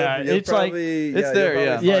 sure. Yeah, you'll it's like probably- It's you'll there, probably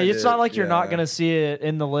yeah. yeah, find it's not it, like you're not yeah. gonna see it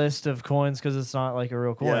in the list of coins because it's not like a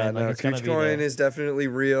real coin. Yeah, like no, it's gonna Cooch be Coin there. is definitely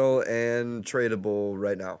real and tradable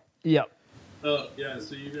right now. Yep. Oh yeah,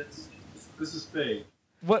 so you guys, this is fake.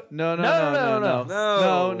 What? No. No.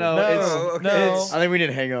 It's I think we need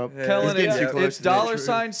to hang up. Yeah. Kellen, He's getting it's, too close it's to the dollar truth.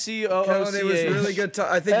 sign COOCH. Kellen, it was really good.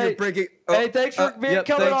 I think Hey, you're breaking. hey, thanks for being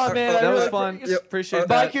coming thanks. on, man. That I was really fun. appreciate- Appreciate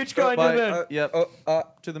Bye, that. Cooch Coin, Bye. to the moon.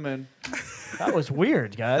 Yep. To the moon. That was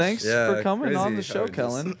weird, guys. Thanks Yeah, for coming on the crazy show, how it just-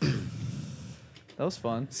 Kellen. That was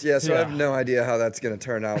fun. Yeah, so I Yeah. have no idea how that's going to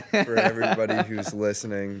turn out for everybody who's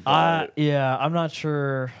listening. but Yeah, I'm not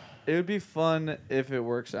sure. It would be fun if it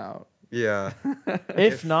works out. yeah.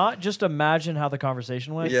 If not, just imagine how the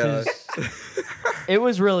conversation went. Yeah. 'Cause it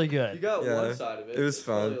was really good. got Yeah. one side of it. It was It's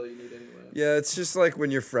probably fun. all you need anyway. Yeah, it's just like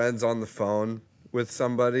when your friend's on the phone with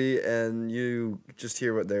somebody and you just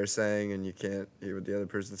hear what they're saying and you can't hear what the other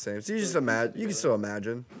person's saying. So you just imagine. You can still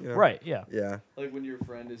imagine. You know? Right, yeah. Yeah. Like when your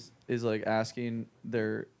friend is like asking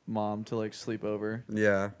their mom to like sleep over,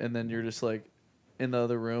 Yeah. and then you're just like in the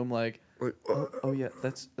other room, like, Wait, oh yeah,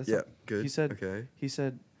 that's yeah, not- good. He said, okay.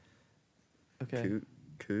 okay.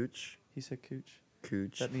 Cooch. He said cooch.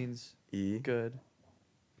 Cooch. That means E. good.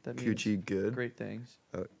 That means Coochie good. great things.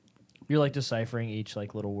 You're like deciphering each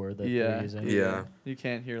like little word that Yeah. they're using. Yeah. You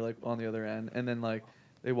can't hear like on the other end, and then like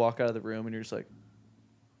they walk out of the room, and you're just like,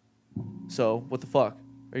 so what the fuck?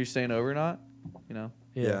 Are you staying over or not? You know.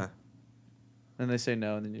 Yeah. And they say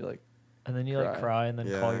no, and then you're like, And then you like Cry. cry and then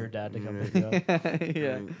call Yeah. your dad to come Yeah. pick you up.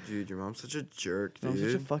 yeah. Like, dude, your mom's such a jerk, I'm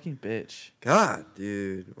dude. such a fucking bitch. God,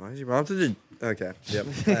 dude, why is your mom such a? Okay. Yep.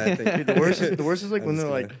 I think Dude, the worst is like I'm when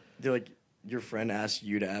just they're like your friend asks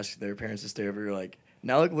you to ask their parents to stay over. You're like,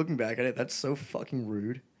 now like looking back at it, that's so fucking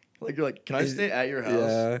rude. Like you're like, can I stay at your house?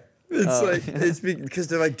 Yeah. It's Oh. like it's because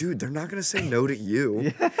they're like, dude, they're not gonna say no to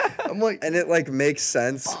you. I'm like, And it like makes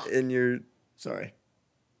sense in your. sorry.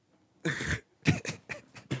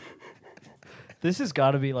 This has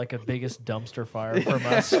got to be like a biggest dumpster fire from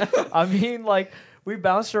us. I mean, like we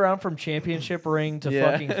bounced around from championship ring to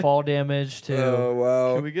Yeah. fucking fall damage to Oh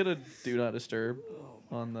wow! Can we get a do not disturb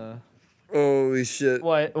on the? Holy shit!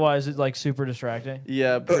 why is it like super distracting?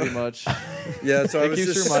 Yeah, pretty much. Yeah, so I it was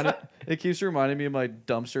keeps just reminding me of my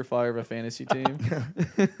dumpster fire of a fantasy team.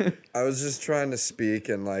 I was just trying to speak,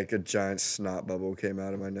 and like a giant snot bubble came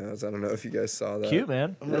out of my nose. I don't know if you guys saw that. Cute,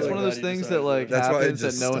 man. I'm That's really one of those glad you things decided that like That's why it happens that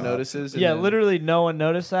just no one stopped. notices. and Yeah, then- literally no one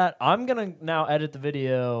noticed that. I'm gonna now edit the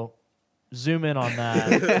video, zoom in on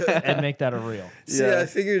that, and make that a reel. See, Yeah. I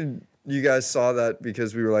figured you guys saw that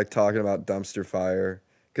because we were like talking about dumpster fire.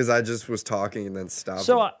 Because I just was talking and then stopped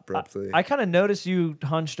So abruptly. I kind of noticed you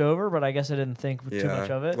hunched over, but I guess I didn't think too much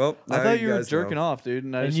of it. Well, I now thought you were guys jerking know. off, dude,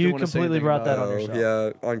 and I And just you didn't want to say completely anything brought about that on it.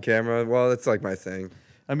 yourself. Yeah, on camera. Well, that's like my thing.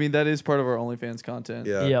 I mean, that is part of our OnlyFans content.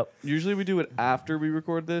 Yeah. Yep. Usually we do it after we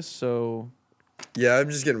record this, so. Yeah, I'm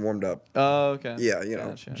just getting warmed up. Oh, okay. Yeah, you know.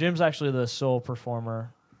 Gotcha. Jim's actually the sole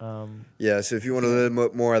performer. Yeah, so if you want a little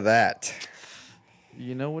bit more of that,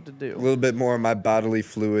 You know what to a do. little bit more of my bodily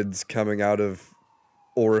fluids coming out of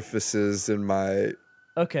orifices in my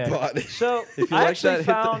Okay. body. So If you I like actually that,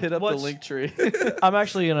 found hit up the what's- link tree. I'm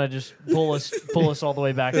actually gonna just pull us all the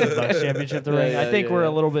way back to the Bucks championship. The Yeah, ring. yeah, I think yeah, we're yeah.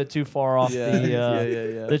 a little bit too far off Yeah,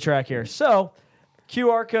 yeah. the track here. So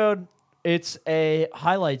QR code. It's a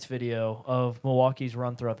highlights video of Milwaukee's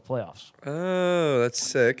run throughout the playoffs. Oh, that's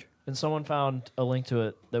sick. And someone found a link to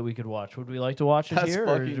it that we could watch. Would we like to watch it That's here,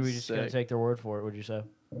 or fucking do we just gonna sick. take their word for it? Would you say?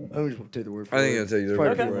 I would just take the word for I it. think I'll take your It's word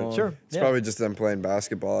probably for pretty it. long. Sure. It's probably just them playing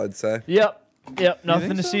basketball, I'd say. Yep.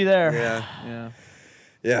 Nothing to so? see there. Yeah. Yeah.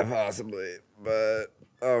 Yeah, possibly. But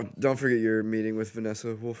oh, don't forget your meeting with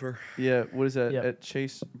Vanessa Wolfer. Yeah, what is that? Yep. At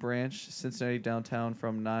Chase Branch, Cincinnati downtown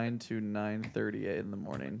from 9 to 9:30 in the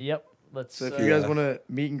morning. Yep. Let's. So if you guys want to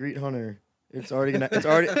meet and greet Hunter, it's already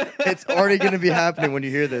gonna be happening when you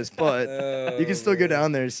hear this. But you can still go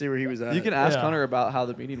down there and see where he was at. You can ask Yeah. Hunter about how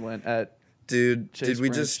the meeting went at Dude, Chase did we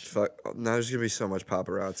Branch. just fuck? Now there's gonna be so much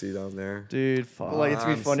paparazzi down there. dude. Fuck. But, like it's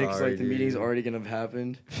gonna be I'm funny because sorry, like the meeting's dude. already gonna have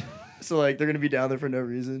happened. So like they're gonna be down there for no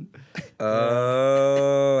reason.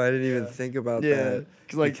 Oh, I didn't even think about Yeah, that.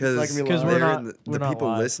 because like it's not gonna be Because live. we're they're not- in we're the not people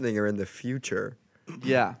live. listening are in the future.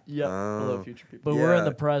 yeah. Yep. Hello, Oh, future people. But we're in yeah.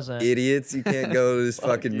 the present. idiots! You can't go to this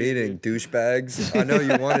fucking meeting, douchebags. I know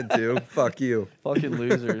you wanted to. Fuck you. Fucking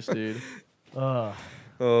losers, dude.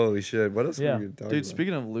 Holy shit! What else Yeah. were we talking Dude, about?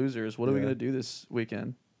 speaking of losers, what are we Yeah. gonna do this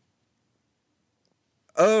weekend?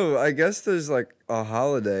 Oh, I guess there's like a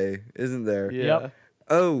holiday, isn't there? Yeah. Yep.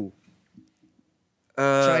 Oh.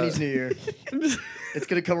 Chinese New Year. It's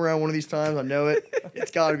gonna come around one of these times. I know it. It's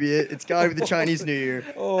gotta be it. It's gotta be the Chinese New Year.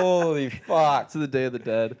 Holy fuck! It's the Day of the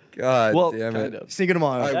Dead. God Well, damn kind it! of. Cinco de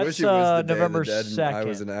Mayo. I That's, wish it was the Day November of the Dead and I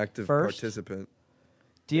was 2nd. an active First? participant.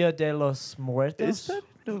 Dia de los Muertos. Is that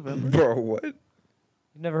November? Bro, what? You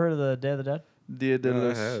never heard of the Day of the Dead? Dia de I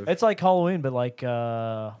los. have. It's like Halloween, but like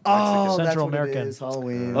Oh, that's Central what American. It is,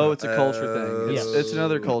 Halloween. Oh, it's a culture thing. Yes. It's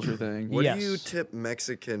another culture thing. What Yes. do you tip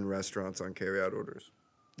Mexican restaurants on carryout orders?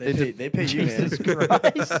 They pay you, man. Jesus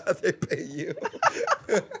Christ. They pay you.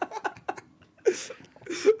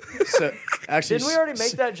 So actually, Didn't we already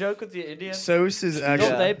make that joke with the Indians? Sauce is actually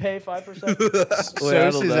Don't they pay 5%? Wait, I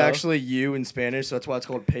sauce don't is know. actually you in Spanish, so that's why it's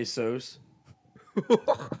called pesos.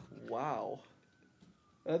 Wow.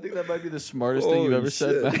 I think that might be the smartest thing you've Holy ever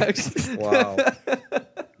said, shit. Max. Wow.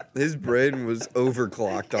 His brain was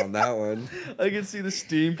overclocked on that one. I can see the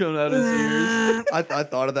steam coming out of his ears. I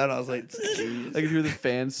thought of that. I was like, I can hear the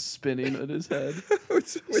fans spinning in his head.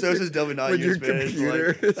 sauce is definitely not with you your in Spanish. but, computer.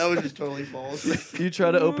 Like, that was just totally false. You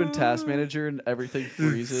try to open Task Manager and everything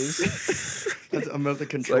freezes. I'm about to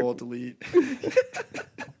control delete.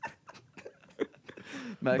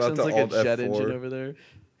 Max About sounds to like a Alt jet F4. engine over there.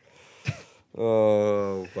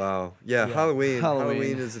 Oh, wow. Yeah, Yeah. Halloween. Halloween.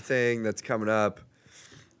 Halloween is a thing that's coming up.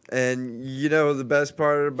 And you know the best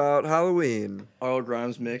part about Halloween? Arl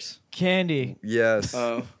Grimes mix. Candy. Yes.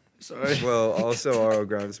 Oh, sorry. Well, also Aro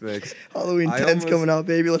Grimes mix. Halloween I 10's almost- coming out,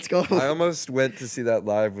 baby. Let's go. I almost went to see that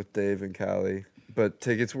live with Dave and Callie, but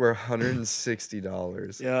tickets were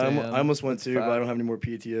 $160. Yeah, Damn, I almost went that's to, but fat. I don't have any more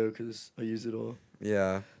PTO because I used it all.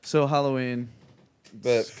 Yeah. So Halloween. But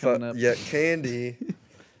It's coming up. yeah, candy.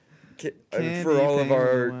 Candy For all of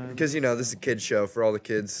our, penguin. because you know this is a kid show. For all the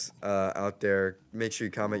kids out there, make sure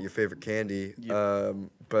you comment your favorite candy. Yep.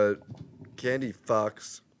 But candy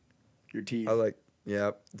fucks. Your teeth. I like.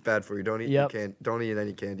 Yeah, it's bad for you. Don't eat. Yep. Don't eat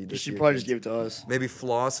any candy. You this should year, probably just kids. give it to us. Maybe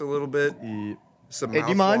floss a little bit. Yep. Some Hey, do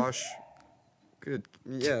you mind? mouthwash. Good.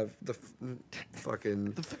 Yeah.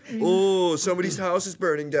 Fucking. Oh, somebody's house is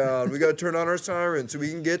burning down. We gotta turn on our siren so we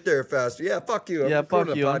can get there faster. Yeah. Fuck you. Yeah, recording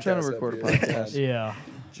fuck a you. I'm trying to podcast record a up here. podcast. Yeah.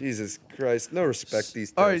 Jesus Christ. No respect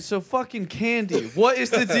these days. All right, so fucking candy. What is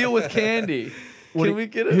the deal with candy? Can we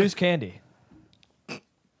get it? Who's Candy?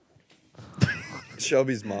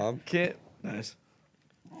 Shelby's mom. Can Nice.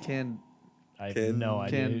 I have Can- no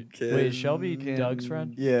idea. can- Wait, is Shelby can- Doug's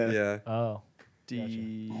friend? Yeah. Yeah. Oh.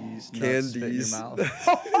 D's nuts fit Candies. your mouth.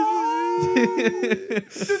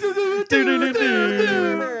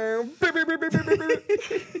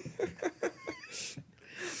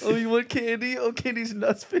 Oh, you want candy? Oh, candy's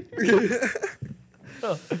nuts fit your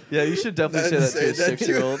mouth. Yeah, you should definitely say that to a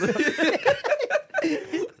 6-year-old.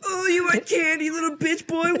 Oh, you want candy, little bitch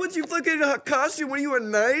boy? What's your fucking costume? What are you, a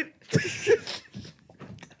knight?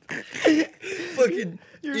 Fucking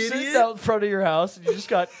You're idiot. sitting out in front of your house and you just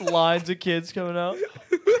got lines of kids coming out.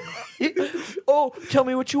 Oh, tell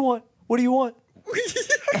me what you want. What do you want?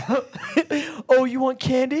 Oh, you want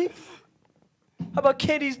candy? How about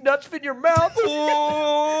candy's nuts fit in your mouth?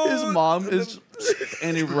 His mom is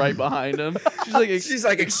standing right behind him. She's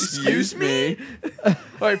like, excuse me. All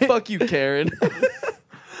right, fuck you, Karen.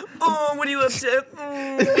 Oh, what are you upset?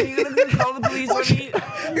 Are you gonna call the police on me?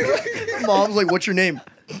 Mom's like, what's your name?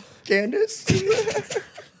 Candace?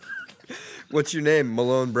 What's your name,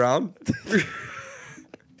 Malone Brown?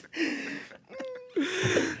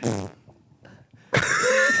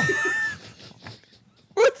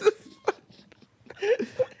 What the?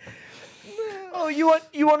 Oh, you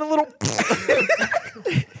want a little?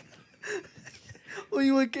 Oh,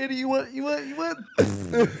 you want candy? You want?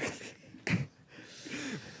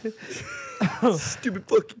 Stupid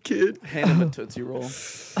fucking kid. Hand him a Tootsie Roll.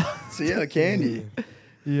 So yeah, candy.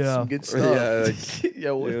 Yeah. Some good stuff. Yeah, like,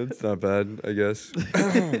 Yeah, what? yeah, it's not bad, I guess.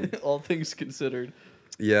 All things considered.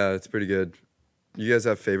 Yeah, it's pretty good. You guys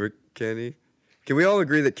have favorite candy? Can we all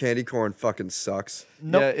agree that candy corn fucking sucks?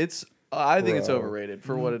 Nope. Yeah, it's. I think it's Bro. overrated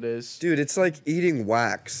for what it is. Dude, it's like eating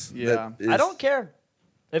wax. Yeah. that is- I don't care.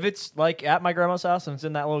 If it's like at my grandma's house and it's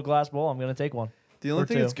in that little glass bowl, I'm gonna take one. The only Or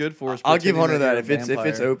thing two. it's good for is I'll give pretending Hunter that. you're If a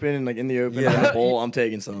it's vampire. open and like in the open Yeah. in a bowl, I'm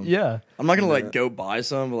taking some. Yeah. I'm not gonna like go buy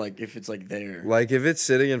some, but like if it's like there. Like, if it's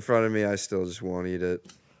sitting in front of me, I still just won't eat it.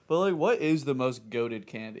 But like, what is the most goated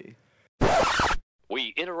candy?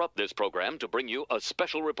 We interrupt this program to bring you a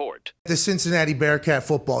special report. The Cincinnati Bearcat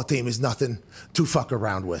football team is nothing to fuck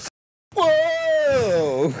around with.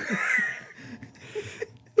 Whoa!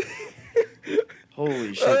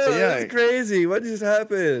 Holy shit! Oh, So yeah, that's crazy. What just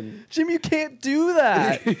happened? Jim, you can't do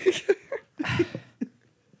that.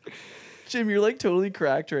 Jim, you're like totally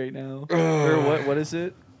cracked right now. Or what? What is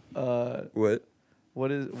it? What? What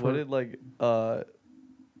did like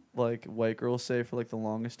white girls say for like the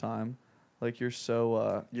longest time? Like you're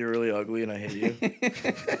so you're really ugly and I hate you.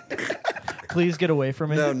 Please get away from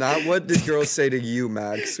me. No, not what did girls say to you,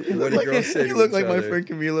 Max. What did girls say to You look each like my other? friend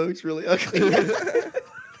Camilo. Looks really ugly.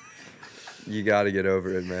 You gotta get over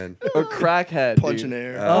it, man. or crackhead. Punching dude.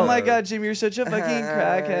 air. Oh my god, Jim, you're such a fucking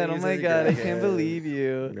crackhead. Oh You're my such a god, I can't crackhead. believe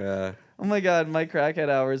you. Yeah. Oh my god, my crackhead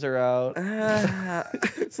hours are out.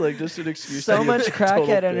 It's like just an excuse. So to be a much total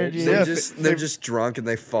crackhead bitch. energy. They're Yeah, they're just drunk and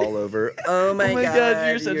they fall over. Oh my, my God,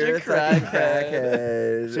 you're such a fucking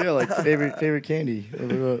crackhead. So yeah, like favorite candy.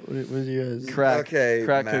 What is you guys? Crack. Okay,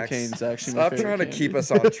 Crack Max. cocaine's actually my Stop favorite trying to candy. keep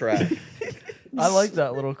us on track. I like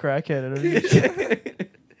that little crackhead energy.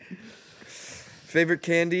 Favorite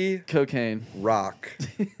candy? Cocaine. Rock.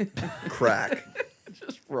 Crack.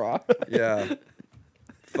 Just raw. Yeah.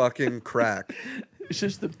 Fucking crack. It's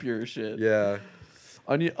just the pure shit. Yeah.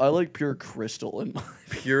 I like pure crystal in mine.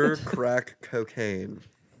 Pure crack cocaine.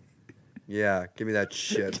 Yeah, give me that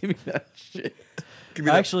shit. Give me that shit. Give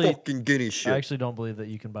me Actually- that fucking guinea shit. I actually don't believe that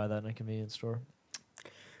you can buy that in a convenience store.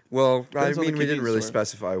 Well, I Depends on the mean, we didn't convenience really store.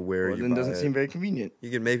 specify where Well, you then buy doesn't it. seem very convenient.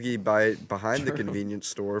 You can maybe buy it behind the convenience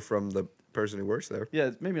store from the person who works there. Yeah,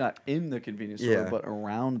 it's maybe not in the convenience store, Yeah. but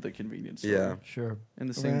around the convenience store. Yeah. Sure. In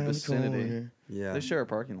the same Around the vicinity. corner. Yeah. They share a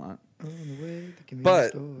parking lot. On the way to the convenience But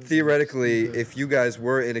store. theoretically, if you guys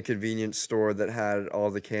were in a convenience store that had all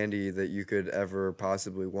the candy that you could ever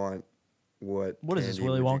possibly want, what What is this, candy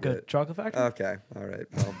Willy would you Wonka get? chocolate factory? Okay, all right.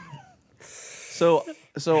 Well,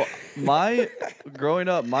 So my growing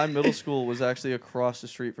up, my middle school was actually across the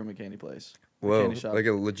street from a candy place. A whoa, candy shop. like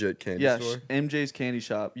a legit candy Yeah, store. MJ's Candy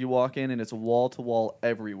Shop. You walk in and it's wall to wall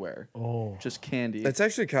everywhere. Oh. Just candy. That's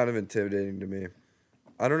actually kind of intimidating to me.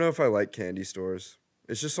 I don't know if I like candy stores.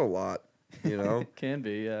 It's just a lot, you know? Can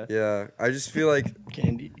be, yeah. Yeah, I just feel like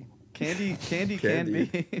Candy. Candy can Candy.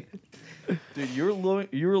 be. Dude,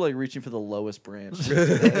 you were like reaching for the lowest branch.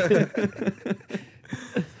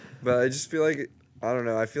 But I just feel like, I don't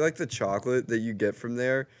know, I feel like the chocolate that you get from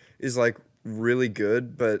there is like really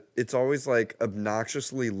good, but it's always like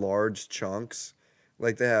obnoxiously large chunks.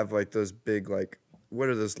 Like they have like those big, like, what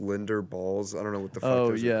are those Linder balls? I don't know what the fuck Oh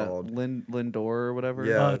those yeah, are called. Lindor or whatever.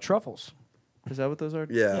 Yeah. Truffles. Is that what those are?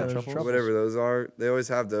 Yeah, truffles. whatever those are. They always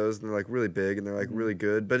have those, and they're like really big, and they're like really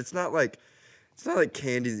good. But it's not like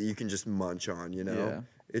candy that you can just munch on, you know. Yeah.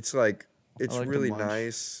 It's like it's like to really munch.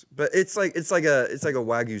 nice, but it's like a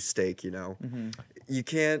Wagyu steak, you know. Mm-hmm. You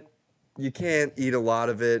can't eat a lot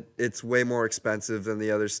of it. It's way more expensive than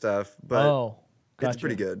the other stuff, but Oh, it's gotcha.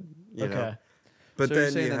 pretty good, you know. Okay. But so then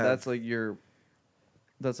you're saying you that have,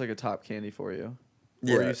 that's like a top candy for you.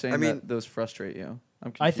 yeah. Or are you saying I mean, that those frustrate you?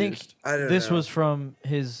 I'm confused. I think I don't this know. was from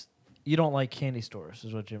his. You don't like candy stores,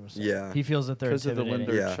 is what Jim was saying. Yeah. He feels that they're because of the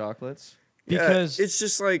intimidating. Linder Yeah. chocolates. Because it's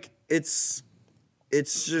just like it's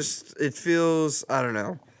just it feels, I don't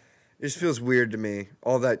know. It just feels weird to me.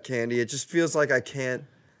 All that candy. It just feels like I can't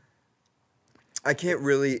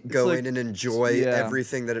really go like- in and enjoy yeah.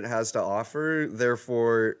 everything that it has to offer.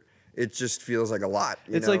 Therefore, it just feels like a lot.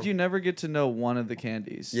 It's know? like you never get to know one of the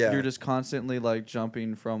candies. Yeah. You're just constantly like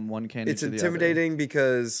jumping from one candy It's to the intimidating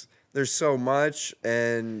because there's so much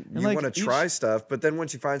and you like, want to try each- stuff, but then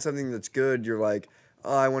once you find something that's good, you're like,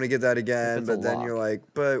 oh, I want to get that again. it's a But then you're lock. like,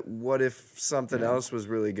 but what if something Yeah. else was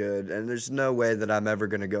really good? And there's no way that I'm ever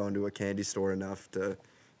going to go into a candy store enough to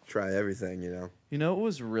try everything, you know? You know what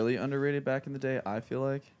was really underrated back in the day, I feel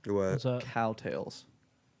like? What? What's up? Cowtails.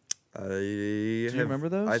 Do you remember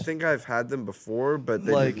those? I think I've had them before, but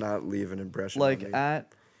they Like- did not leave an impression Like on me.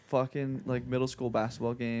 at fucking like middle school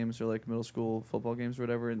basketball games or like middle school football games or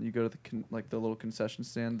whatever, and you go to the little concession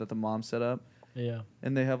stand that the mom set up, Yeah.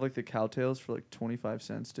 and they have like the cowtails for like 25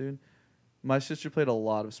 cents, dude. My sister played a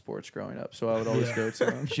lot of sports growing up, so I would always Yeah. go to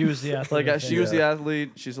them. She was the athlete. Like of the she was family. the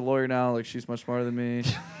athlete. She's a lawyer now. Like she's much smarter than me.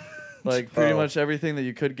 Like pretty Oh. much everything that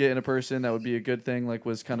you could get in a person that would be a good thing, like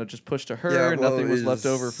was kind of just pushed to her. Yeah, well, Nothing was left is-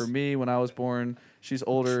 over for me when I was born. She's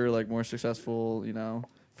older, like more successful, you know,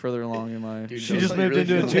 further along in life. Dude, She That's just how you moved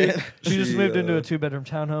really into a feel, two. man. She just She, moved into a 2-bedroom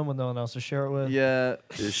townhome with no one else to share it with. Yeah,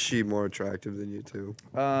 Is she more attractive than you two?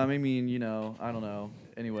 I mean, you know, I don't know.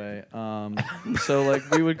 Anyway, so like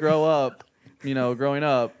we would grow up, you know, growing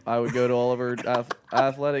up, I would go to all of her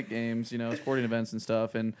athletic games, you know, sporting events and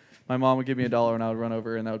stuff, and my mom would give me $1 and I would run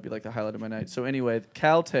over, and that would be like the highlight of my night. So anyway, the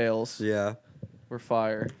cowtails Yeah. were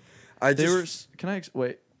fire. I They just, were. Can I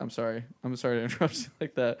wait? I'm sorry to interrupt you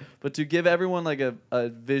like that, but to give everyone like a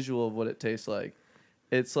visual of what it tastes like,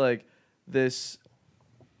 it's like this.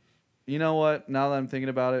 You know what? Now that I'm thinking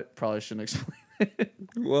about it, probably shouldn't explain it.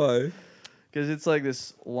 why? Because it's like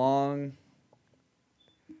this long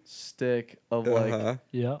stick of Uh-huh. like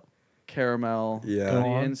Yeah. caramel. Yeah. On Go the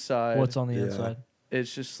on. inside, What's on the Yeah. inside?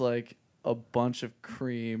 it's just like a bunch of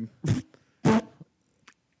cream.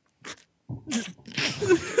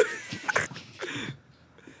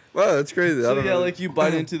 Wow, that's crazy. I So don't yeah, know. like you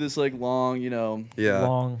bite into this like long, you know, yeah.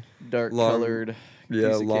 Long. dark Long- colored. Yeah,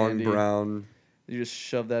 piece of long candy. brown. You just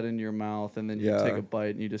shove that in your mouth, and then you Yeah. take a bite,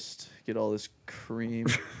 and you just get all this cream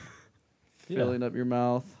Yeah. filling up your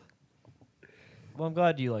mouth. Well, I'm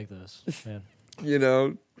glad you like this, man. You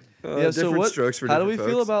know, Yeah. So different what? strokes for How do we different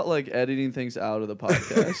feel folks. about like editing things out of the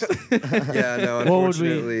podcast? Yeah, no, What would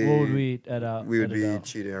unfortunately, we edit out? we would edit be out?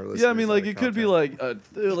 cheating our listeners. Yeah, I mean, out like of it could be content.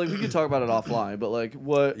 like we could talk about it offline, but like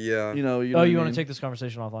what? Yeah. You know. Oh, what you I want mean? to take this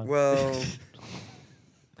conversation offline? Well,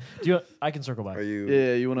 Do you? I can circle back. are you?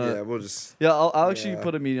 Yeah, you wanna? Yeah, we'll just. Yeah, I'll actually Yeah.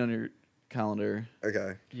 put a meeting on your calendar,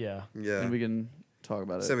 Okay. Yeah. Yeah. and we can talk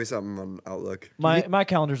about it. Send me something on Outlook. My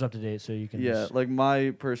calendar's up to date, so you can. Yeah, just- like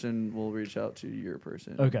my person will reach out to your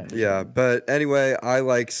person. Okay. Yeah, but anyway, I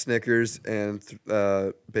like Snickers and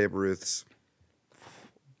Babe Ruths.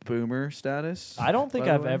 Boomer status. I don't think by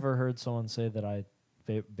the I've way. ever heard someone say that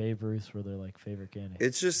Babe Ruths were their like favorite candy.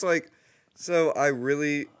 It's just like So I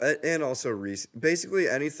really, and also Reese, basically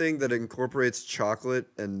anything that incorporates chocolate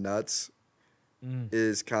and nuts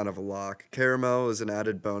is kind of a lock. Caramel is an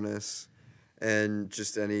added bonus, and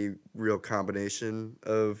just any real combination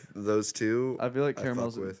of those two. I feel like fuck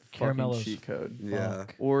caramel's a with. fucking Caramel is cheat code. Yeah.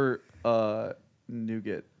 Fuck. Or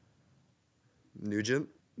nougat. Nugent?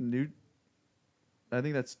 I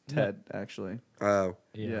think that's Ted, actually. Oh.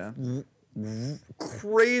 Yeah.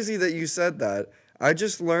 Crazy that you said that. I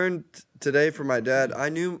just learned today from my dad. I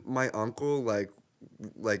knew my uncle like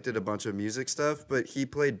did a bunch of music stuff, but he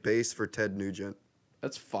played bass for Ted Nugent.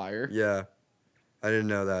 That's fire. Yeah. I didn't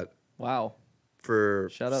know that. Wow. For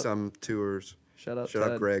Shout out. some tours. Shout out Shout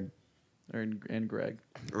Ted. out Greg. And Greg.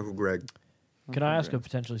 Uncle Greg. Can I ask a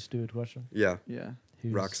potentially stupid question? Yeah. Yeah.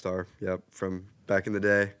 Who's- Rock star. Yep. From back in the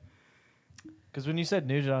day. Because when you said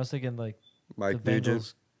Nugent, I was thinking like Mike the Nugent.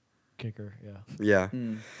 Bengals kicker. Yeah. Yeah.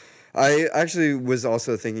 Hmm. I actually was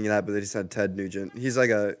also thinking that, but they said Ted Nugent. He's like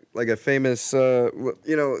a famous,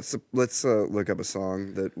 let's look up a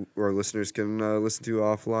song that our listeners can listen to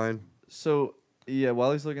offline. So, yeah,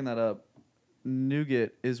 while he's looking that up,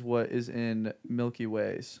 nougat is what is in Milky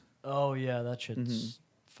Ways. Oh yeah, that shit's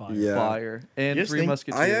fire. Yeah. Fire. And You just Three think-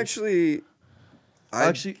 Musketeers.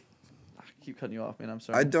 I keep cutting you off, man. I'm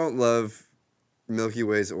sorry. I don't love Milky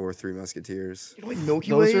Ways or Three Musketeers. You know, like Milky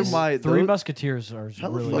Those Ways? are my Three Musketeers are How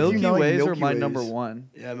the really fuck good. do you Milky know, like, Ways are Milky my Ways? number one.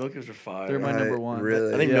 Yeah, Milky Ways are fire. They're my number one.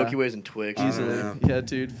 Really? I think Yeah. Milky Ways and Twix. Easily. Yeah. Yeah,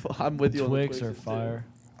 dude. I'm with you Twix on are the Twixes, fire.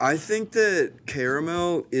 I think that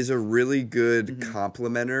caramel is a really good Mm-hmm.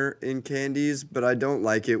 complementer in candies, but I don't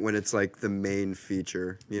like it when it's like the main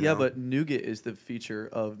feature. You Yeah, know? but nougat is the feature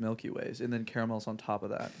of Milky Ways, and then caramel's on top of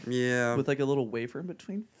that, yeah, with like a little wafer in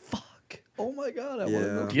between. Fuck! Oh my god, I want Yeah.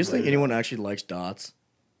 a Milky Do you guys think Way. anyone actually likes dots?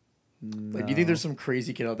 Like, do you think No. there's some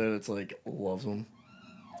crazy kid out there that's like loves them?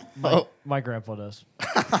 My grandpa does.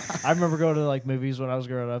 I remember going to like movies when I was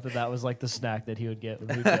growing up, and that was like the snack that he would get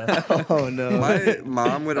when we'd go. Oh no, my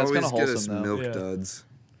mom would That's always kinda get us wholesome, though. milk Yeah. duds.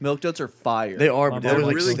 Milk duds are fire. they are, My but they're mom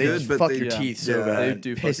like likes really they good, but fuck they- your yeah. teeth so Yeah. bad. They It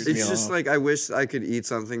do fuck pisses your me It's just off. like I wish I could eat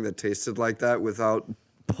something that tasted like that without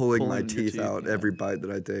pulling my Pulling your teeth teeth, out yeah. every bite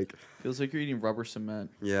that I take. Feels like you're eating rubber cement,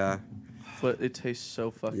 Yeah, but it tastes so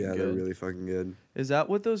fucking yeah, good. they're really fucking good. Is that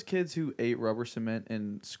what those kids who ate rubber cement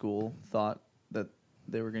in school thought that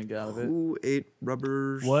they were gonna get out of it? Who ate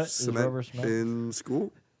rubber What is cement rubber cement? in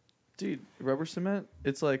school? Dude, rubber cement?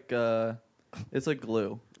 It's like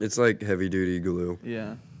glue. It's like heavy duty glue.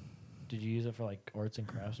 Yeah. Did you use it for like arts and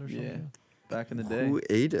crafts or something? Yeah. Back in the day. Who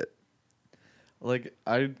ate it? Like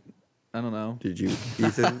I don't know. Did you,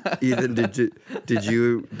 Ethan? Ethan,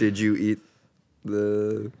 did you eat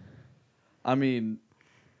the I mean,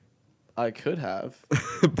 I could have.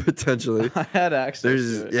 potentially? I had access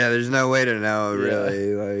to it. There's no way to know Yeah.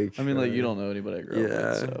 really. Like I mean, like you don't know anybody I grew up Yeah.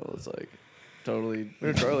 with, so it's like totally.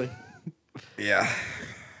 Where's Charlie? Yeah,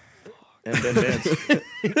 And Ben Vance.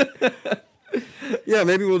 yeah.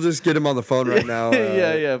 Maybe we'll just get him on the phone right now.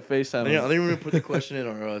 yeah. FaceTime. I him. think we're gonna put the question in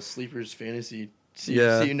our sleepers fantasy. See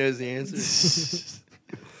who knows the answer.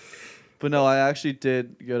 But no, I actually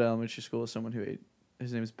did go to elementary school with someone who ate.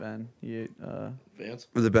 His name's Ben. He ate. Vance.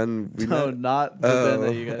 Was it Ben? We No, met? not the Ben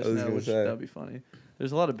that you I guys was know, gonna which say. that'd be funny.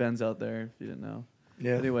 There's a lot of Bens out there if you didn't know.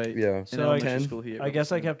 Yeah. Anyway, Yeah. in So elementary I- school, he ate I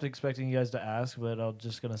guess I rubber kept expecting you guys to ask, but I'm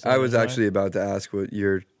just gonna say. I it was anyway. actually about to ask what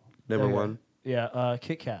your number Okay. one. Yeah,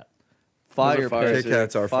 Kit Kat. Fire, Those are fire, parasitic, Kit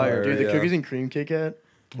Kats are fire. Dude, the yeah. cookies and cream Kit Kat.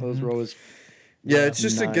 Those were always. Yeah, it's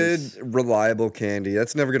just a Nice. good, reliable candy.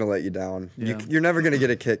 That's never gonna let you down. Yeah. You're never gonna get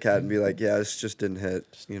a Kit Kat and be like, "Yeah, this just didn't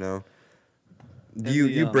hit." You know. And You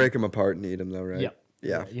the, you break them apart and eat them though, right? Yep.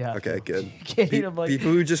 Yeah. You have Okay. to. Good. You can't eat 'em like.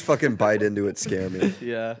 People who just fucking bite into it scare me.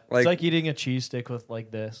 Yeah. It's like eating a cheese stick with like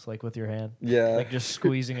this, like with your hand. Yeah. Like just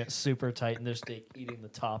squeezing it super tight and just eating the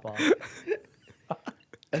top off.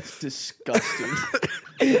 That's disgusting.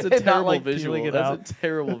 It's a And not, terrible like, visual. peeling it That's out. a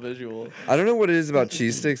terrible visual. I don't know what it is about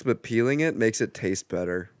cheese sticks, but peeling it makes it taste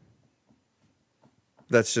better.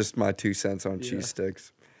 That's just my 2 cents on Yeah. cheese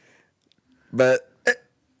sticks. But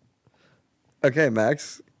okay,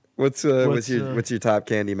 Max, what's your top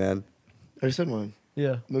candy, man? I just said one.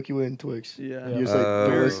 Yeah. Milky Way and Twix. Yeah. You just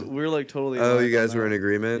like, We're like totally. Oh, aligned you on guys were in that.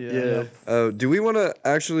 agreement. Yeah. Oh, do we want to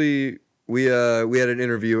actually? We had an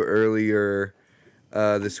interview earlier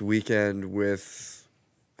this weekend with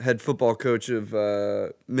head football coach of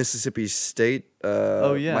Mississippi State.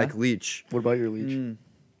 Oh, yeah. Mike Leach. what about your leech? Mm.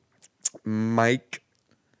 Mike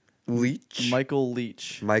Leach. Michael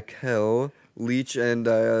Leach. Michael Leach, and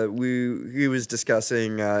he was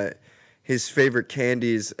discussing his favorite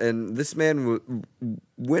candies, and this man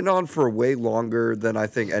went on for way longer than I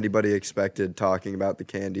think anybody expected talking about the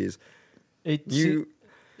candies. It You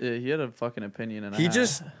Yeah, he had a fucking opinion, and He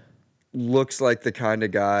just looks like the kind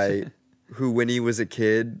of guy who, when he was a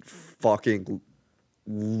kid, fucking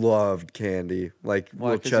loved candy. Like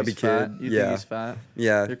little chubby kid. You think he's fat?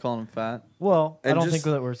 Yeah. You're calling him fat? Well, I And don't just-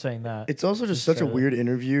 think that we're saying that. It's also just such a weird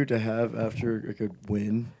interview to have after like a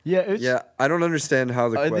win. Yeah, it's Yeah, I don't understand how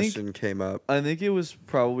the I think- question came up. I think it was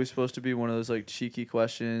probably supposed to be one of those like cheeky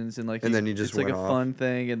questions, and like And then he just it's like went a off. fun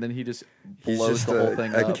thing, and then he just He's blows just the whole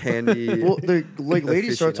thing a up. candy. Well, the like lady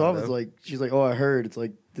starts off aficionado. as like she's like, "Oh, I heard it's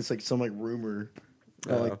like this like some like rumor,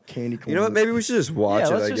 Oh. like candy corn." You know what? Maybe we should just watch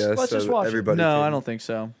Yeah, it. let's I just- guess. let's just so watch it. everybody No, can- I don't think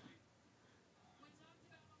so.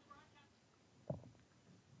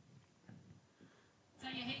 So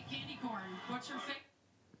you hate candy corn. What's your favorite?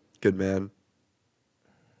 Good man.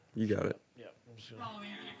 You got it.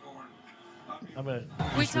 I'm gonna.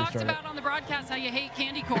 We just talked restart it. about on the broadcast how you hate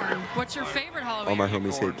candy corn. What's your favorite All Halloween? my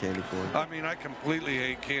homies hate candy corn. I mean, I completely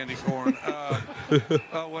hate candy corn.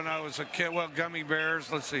 When I was a kid, well, gummy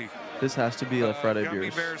bears. Let's see. This has to be a Friday Gummy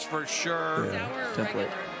beers. bears for sure. Yeah. Sour or Template.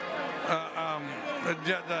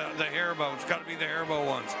 regular? The Haribo. It's got to be the Haribo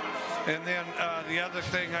ones. And then the other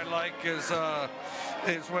thing I like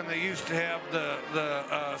is when they used to have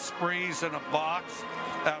the sprees in a box.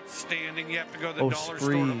 Outstanding. You have to go to the Oh, dollar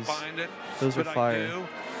store to Sprees. find it. Those are but fire. I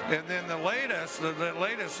do. And then the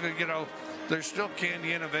latest, you know, there's still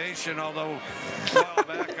candy innovation, although a while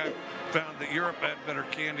back I found that Europe had better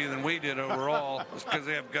candy than we did overall because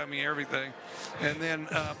they have gummy everything. And then,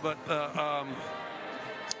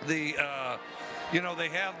 you know, they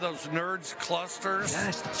have those Nerds clusters,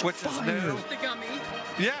 which is new. The gummy.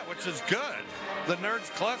 Yeah, which is good. The Nerds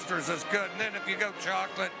clusters is good. And then if you go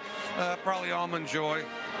chocolate, probably Almond Joy.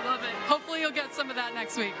 Love it. Hopefully you'll get some of that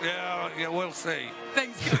next week. Yeah, we'll see.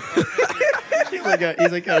 Thanks. he's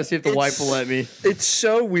like, gotta see if the wife will let me. It's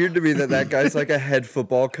so weird to me that guy's like a head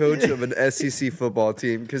football coach of an SEC football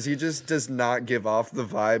team because he just does not give off the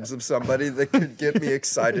vibes of somebody that could get me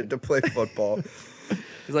excited to play football.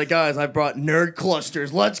 He's like, guys, I brought nerd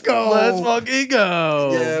clusters. Let's go. Let's fucking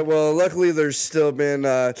go. Yeah, well, luckily there's still been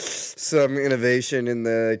some innovation in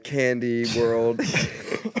the candy world.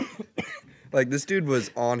 Like, this dude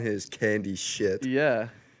was on his candy shit. Yeah.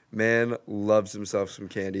 Man loves himself some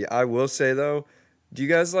candy. I will say, though, do you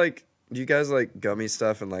guys like gummy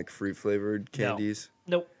stuff and, like, fruit-flavored candies?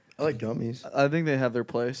 Nope. I like gummies. I think they have their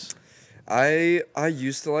place. I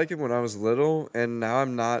used to like it when I was little, and now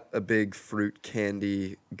I'm not a big fruit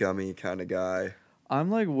candy gummy kind of guy. I'm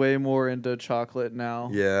like way more into chocolate now.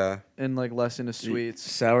 Yeah. And like less into sweets.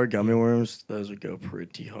 Sour gummy worms, those would go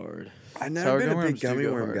pretty hard. I've never Sour been gum a big worms do gummy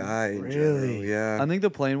go worm hard. guy. In Really? general, yeah. I think the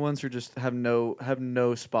plain ones are just have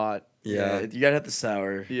no spot. Yeah. You gotta have the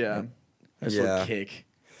sour. Yeah. That's Yeah. a kick.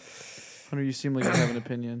 Hunter, you seem like you have an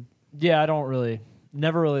opinion. Yeah, I don't really.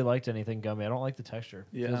 Never really liked anything gummy. I don't like the texture.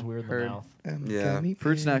 Yeah, Feels weird in heard. the mouth. Yeah.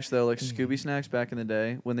 Fruit snacks though, like Scooby snacks back in the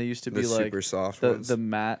day when they used to The be like super soft the ones. the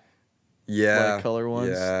matte Yeah. like color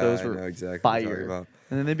ones. Yeah, Those I were know exactly what you're talking fire. about.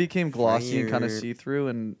 And then they became glossy and kind of Fire. see through,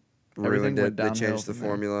 and everything Ruined went it. They downhill. changed the from there.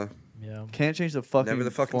 formula. Yeah. Can't change the fucking Never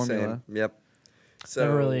the fucking formula. same. Yep. So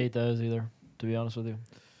Never really ate those either, to be honest with you.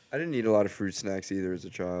 I didn't eat a lot of fruit snacks either as a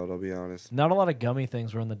child, I'll be honest. Not a lot of gummy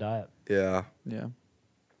things were in the diet. Yeah. Yeah.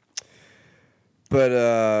 But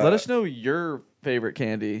Let us know your favorite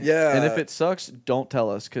candy. Yeah. And if it sucks, don't tell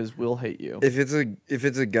us because we'll hate you. if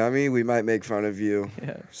it's a gummy, we might make fun of you.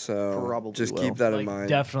 Yeah. So Probably just will. keep that in Like, mind.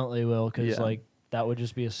 definitely will, because Yeah. like that would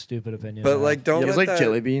just be a stupid opinion. But to like have. don't You guys let like that,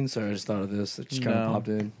 jelly beans? Sorry, I just thought of this. It just kind of No. popped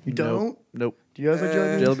in. You Nope. don't? Nope. Do you guys like jelly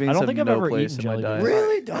beans? Jelly beans I don't have think I've no ever place eaten in my jelly diet. beans.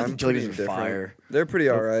 Really? I I'm think jelly pretty beans are indifferent. fire. They're pretty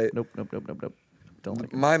alright. Nope. Don't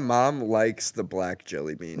like it. My mom likes the black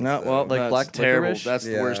jelly beans. No, though. well, Like that's black terrible. licorice? That's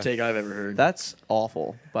the Yeah. worst take I've ever heard. That's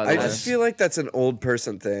awful. By the I way, just feel like that's an old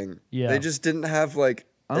person thing. Yeah. They just didn't have like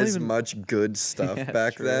I don't as even- much good stuff Yeah,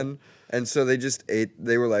 back true. then. And so they just ate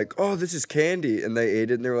they were like, "Oh, this is candy." And they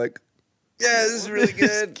ate it and they were like, "Yeah, this is really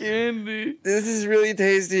good. candy. This is really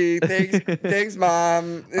tasty. Thanks, thanks,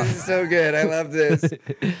 mom. This is so good. I love this."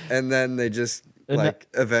 And then they just And like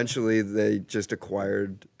eventually they just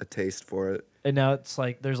acquired a taste for it. And now it's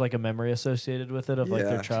like there's like a memory associated with it of like Yeah.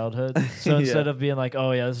 their childhood. So instead of being like,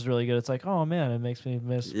 "Oh yeah, this is really good," it's like, "Oh man, it makes me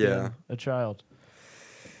miss Yeah. being a child."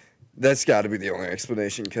 That's got to be the only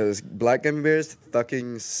explanation because black gummy bears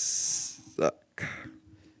fucking suck.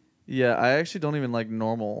 Yeah, I actually don't even like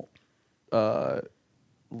normal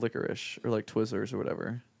licorice or like Twizzlers or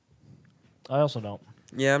whatever. I also don't.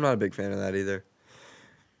 Yeah, I'm not a big fan of that either.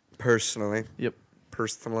 Personally. Yep.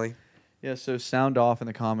 Personally. Yeah, so sound off in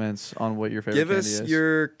the comments on what your favorite Give candy us is.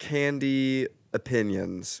 your candy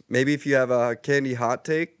opinions. Maybe if you have a candy hot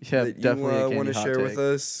take Yeah, that definitely a you candy want to hot share take. with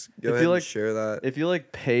us, go If ahead you and like- share that. If you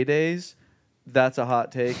like paydays, that's a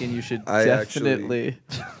hot take, and you should I definitely.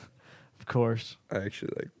 Of course. I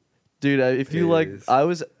actually like. Dude, if you like, Paydays. I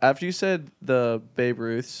was after you said the Babe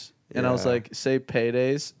Ruths, and I was Yeah. like, say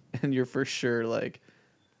paydays, and you're for sure like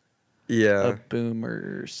a Yeah.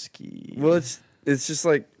 boomer ski. Well, it's just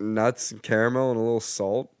like nuts and caramel and a little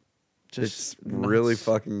salt. Just It's really nuts.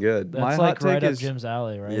 fucking good. That's My like hot right take up is- Jim's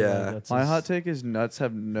alley, right? Yeah. Like, that's My his- hot take is nuts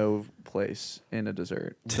have no place in a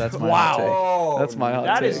dessert. That's my Wow. hot take. That's my hot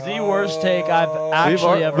That take. is the worst take I've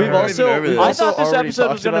actually ever we've heard. also over we've this. I also thought this already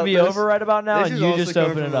episode was talked going to about be this. over right about now, This and is you also just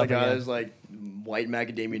coming open from it up the guy again. that's like white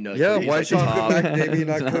macadamia nuts. Yeah, cookies white at the chocolate top. macadamia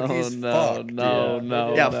nut cookies. No, Fuck, no, dude.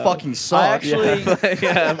 no. Yeah, no. fucking suck. I actually,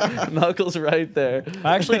 yeah, Knuckles right there.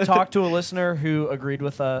 I actually talked to a listener who agreed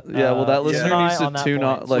with Yeah, well, that listener and I needs to on that tune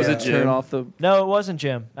point. off, like Was it turn Jim? off the. No, it wasn't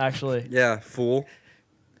Jim. Actually, Yeah, fool.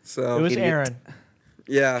 So it was Idiot. Aaron.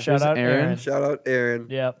 yeah. Shout out Aaron? Aaron. Shout out Aaron.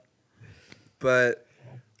 Yep. But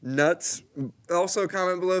nuts. Also,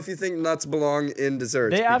 comment below if you think nuts belong in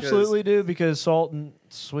desserts. They because- absolutely do because salt and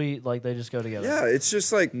sweet, like they just go together. Yeah, it's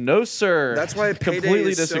just like No, sir. that's why payday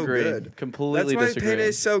completely is disagree. so good. Completely That's why disagree. payday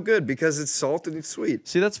is so good because it's salted and sweet.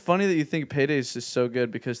 See, that's funny that you think paydays is so good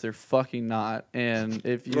because they're fucking not. And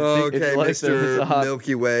if you Well, think if okay, you like them, it's Mr. a hot.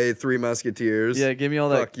 Milky Way, Three Musketeers. Yeah, give me all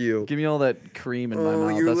that. Fuck you. Give me all that cream in my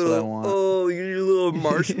mouth. you That's little, what I want. Oh, you little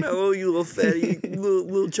marshmallow, you little fatty,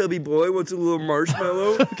 little chubby boy. What's a little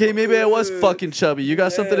marshmallow? Okay, maybe I was fucking chubby. You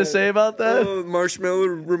got something to say about that? Oh, marshmallow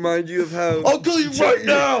remind you of how I'll kill you right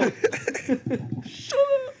now.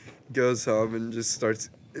 goes home and just starts.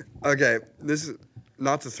 Okay, this is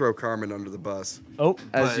not to throw Carmen under the bus. Oh,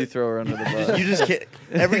 As you throw her under the bus. You just can't.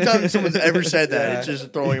 Every time someone's ever said that, it's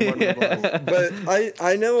just throwing him under the bus. But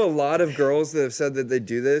I know a lot of girls that have said that they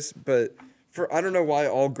do this, but I don't know why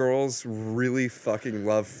all girls really fucking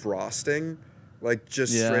love frosting. Like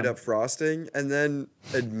just Yeah. straight up frosting, and then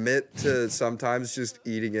admit to sometimes just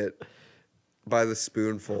eating it by the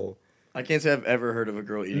spoonful. I can't say I've ever heard of a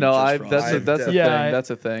girl eating No, just that's frosting. that's a Yeah, thing. That's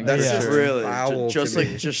a thing. That's for just sure. really foul just to like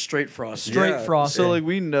me. just straight frosting. straight Yeah. frosting. So like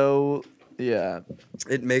we know, yeah.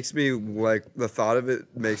 It makes me like the thought of it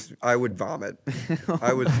makes I would vomit.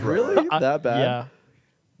 I would throw Really? up. That bad? Yeah.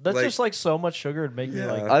 That's Like- just like so much sugar to make me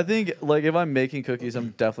Yeah. like. I think like if I'm making cookies, I'm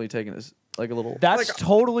definitely taking this like a little. That's like-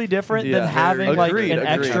 totally different Yeah. than having like Agreed, an agreed.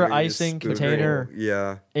 extra Having a icing spoonful. container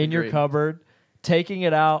Yeah. in your Agreed. cupboard, taking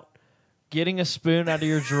it out, getting a spoon out of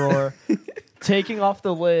your drawer, taking off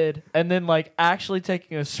the lid, and then like actually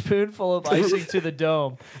taking a spoonful of icing to the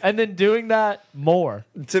dome, and then doing that more.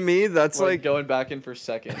 To me, that's like like going back in for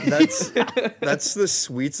seconds. that's the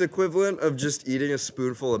sweets equivalent of just eating a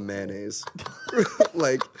spoonful of mayonnaise,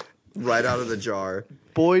 like right out of the jar.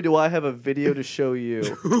 Boy, do I have a video to show you.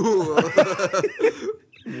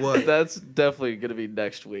 What? That's definitely gonna be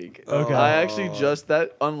next week. Okay. I actually just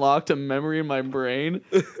that unlocked a memory in my brain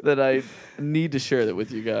that I need to share that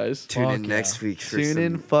with you guys. Tune in Fuck next week. For Tune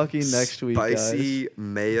in some fucking next week, Spicy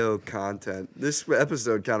mayo content. This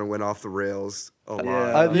episode kind of went off the rails a lot.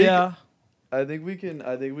 I think- Yeah. I think we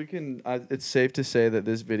can. It's safe to say that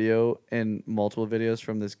this video and multiple videos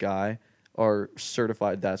from this guy are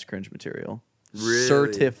certified. That's cringe material. Really?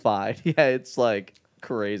 Certified. Yeah, it's like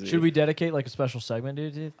crazy. Should we dedicate like a special segment to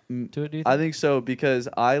it? Do you think? I think so because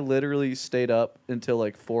I literally stayed up until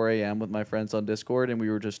like 4 a.m. with my friends on Discord, and we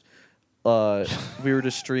were just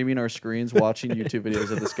streaming our screens, watching YouTube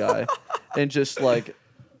videos of this guy, and just like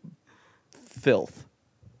filth.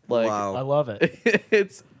 Like, Wow. I love it.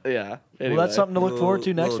 it's yeah. Anyway. Well, that's something to look forward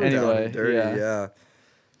to next Little week. down Anyway, and dirty, yeah. yeah.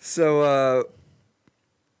 So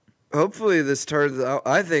hopefully this turns out.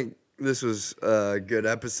 I think this was a good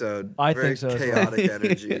episode. I Very think so as well. chaotic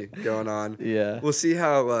energy going on. Yeah. We'll see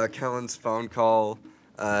how Kellen's phone call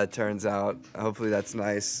turns out. Hopefully that's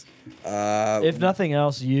nice. If nothing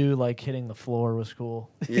else, you like hitting the floor was cool.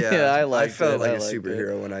 Yeah, Yeah, I I liked felt it. like I a liked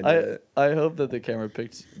superhero it. when I did it. I hope that the camera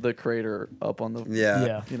picked the crater up on the. Yeah.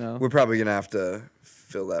 Yeah. You know. We're probably gonna have to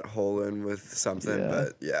fill that hole in with something, Yeah.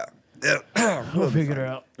 but yeah. We'll figure it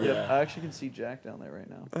out. Yep. I actually can see Jack down there right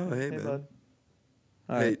now. Oh, hey, man. bud.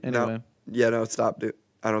 All Hey, right. Anyway. no, stop, dude.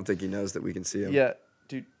 I don't think he knows that we can see him. Yeah,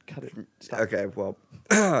 dude, cut it. Stop. Okay, well.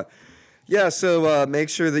 Yeah, so make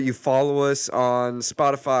sure that you follow us on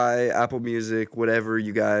Spotify, Apple Music, whatever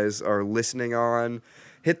you guys are listening on.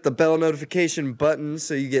 Hit the bell notification button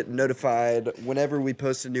so you get notified whenever we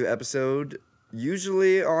post a new episode,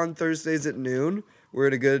 usually on Thursdays at noon. We're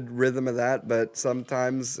in a good rhythm of that, but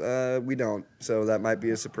sometimes we don't, so that might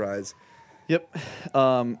be a surprise. Yep.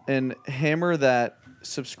 And hammer that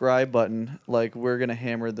subscribe button, like we're gonna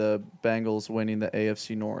hammer the Bengals winning the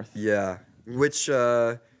AFC North. Yeah, which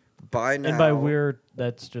by now. And by weird,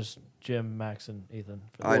 that's just Jim, Max, and Ethan.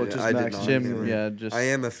 I Well, just did Max, not Jim, either. yeah, just I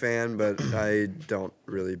am a fan, but I don't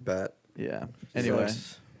really bet. yeah. Anyway,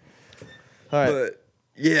 Sucks. all right. But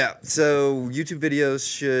yeah, so YouTube videos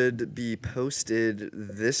should be posted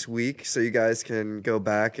this week, so you guys can go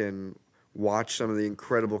back and watch some of the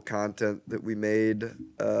incredible content that we made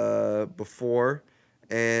before,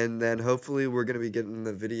 and then hopefully we're gonna be getting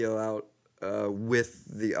the video out with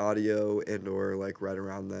the audio and or like right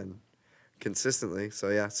around then consistently. So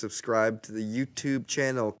yeah, subscribe to the YouTube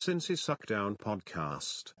channel Cincy Suckdown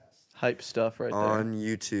podcast. Hype stuff right on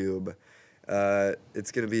YouTube.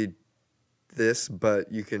 It's gonna be this,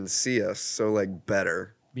 but you can see us, so like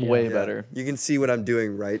better. there. Way better. You can see what I'm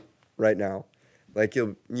doing right now. Like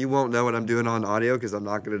you won't know what I'm doing on audio because I'm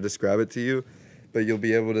not gonna describe it to you, but you'll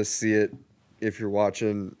be able to see it if you're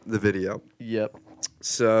watching the video. Yep.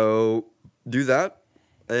 So do that,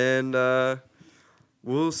 and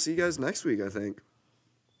we'll see you guys next week, I think.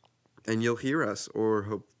 And you'll hear us or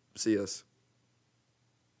hope see us.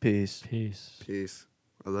 Peace. Peace. Peace.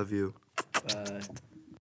 I love you. Bye.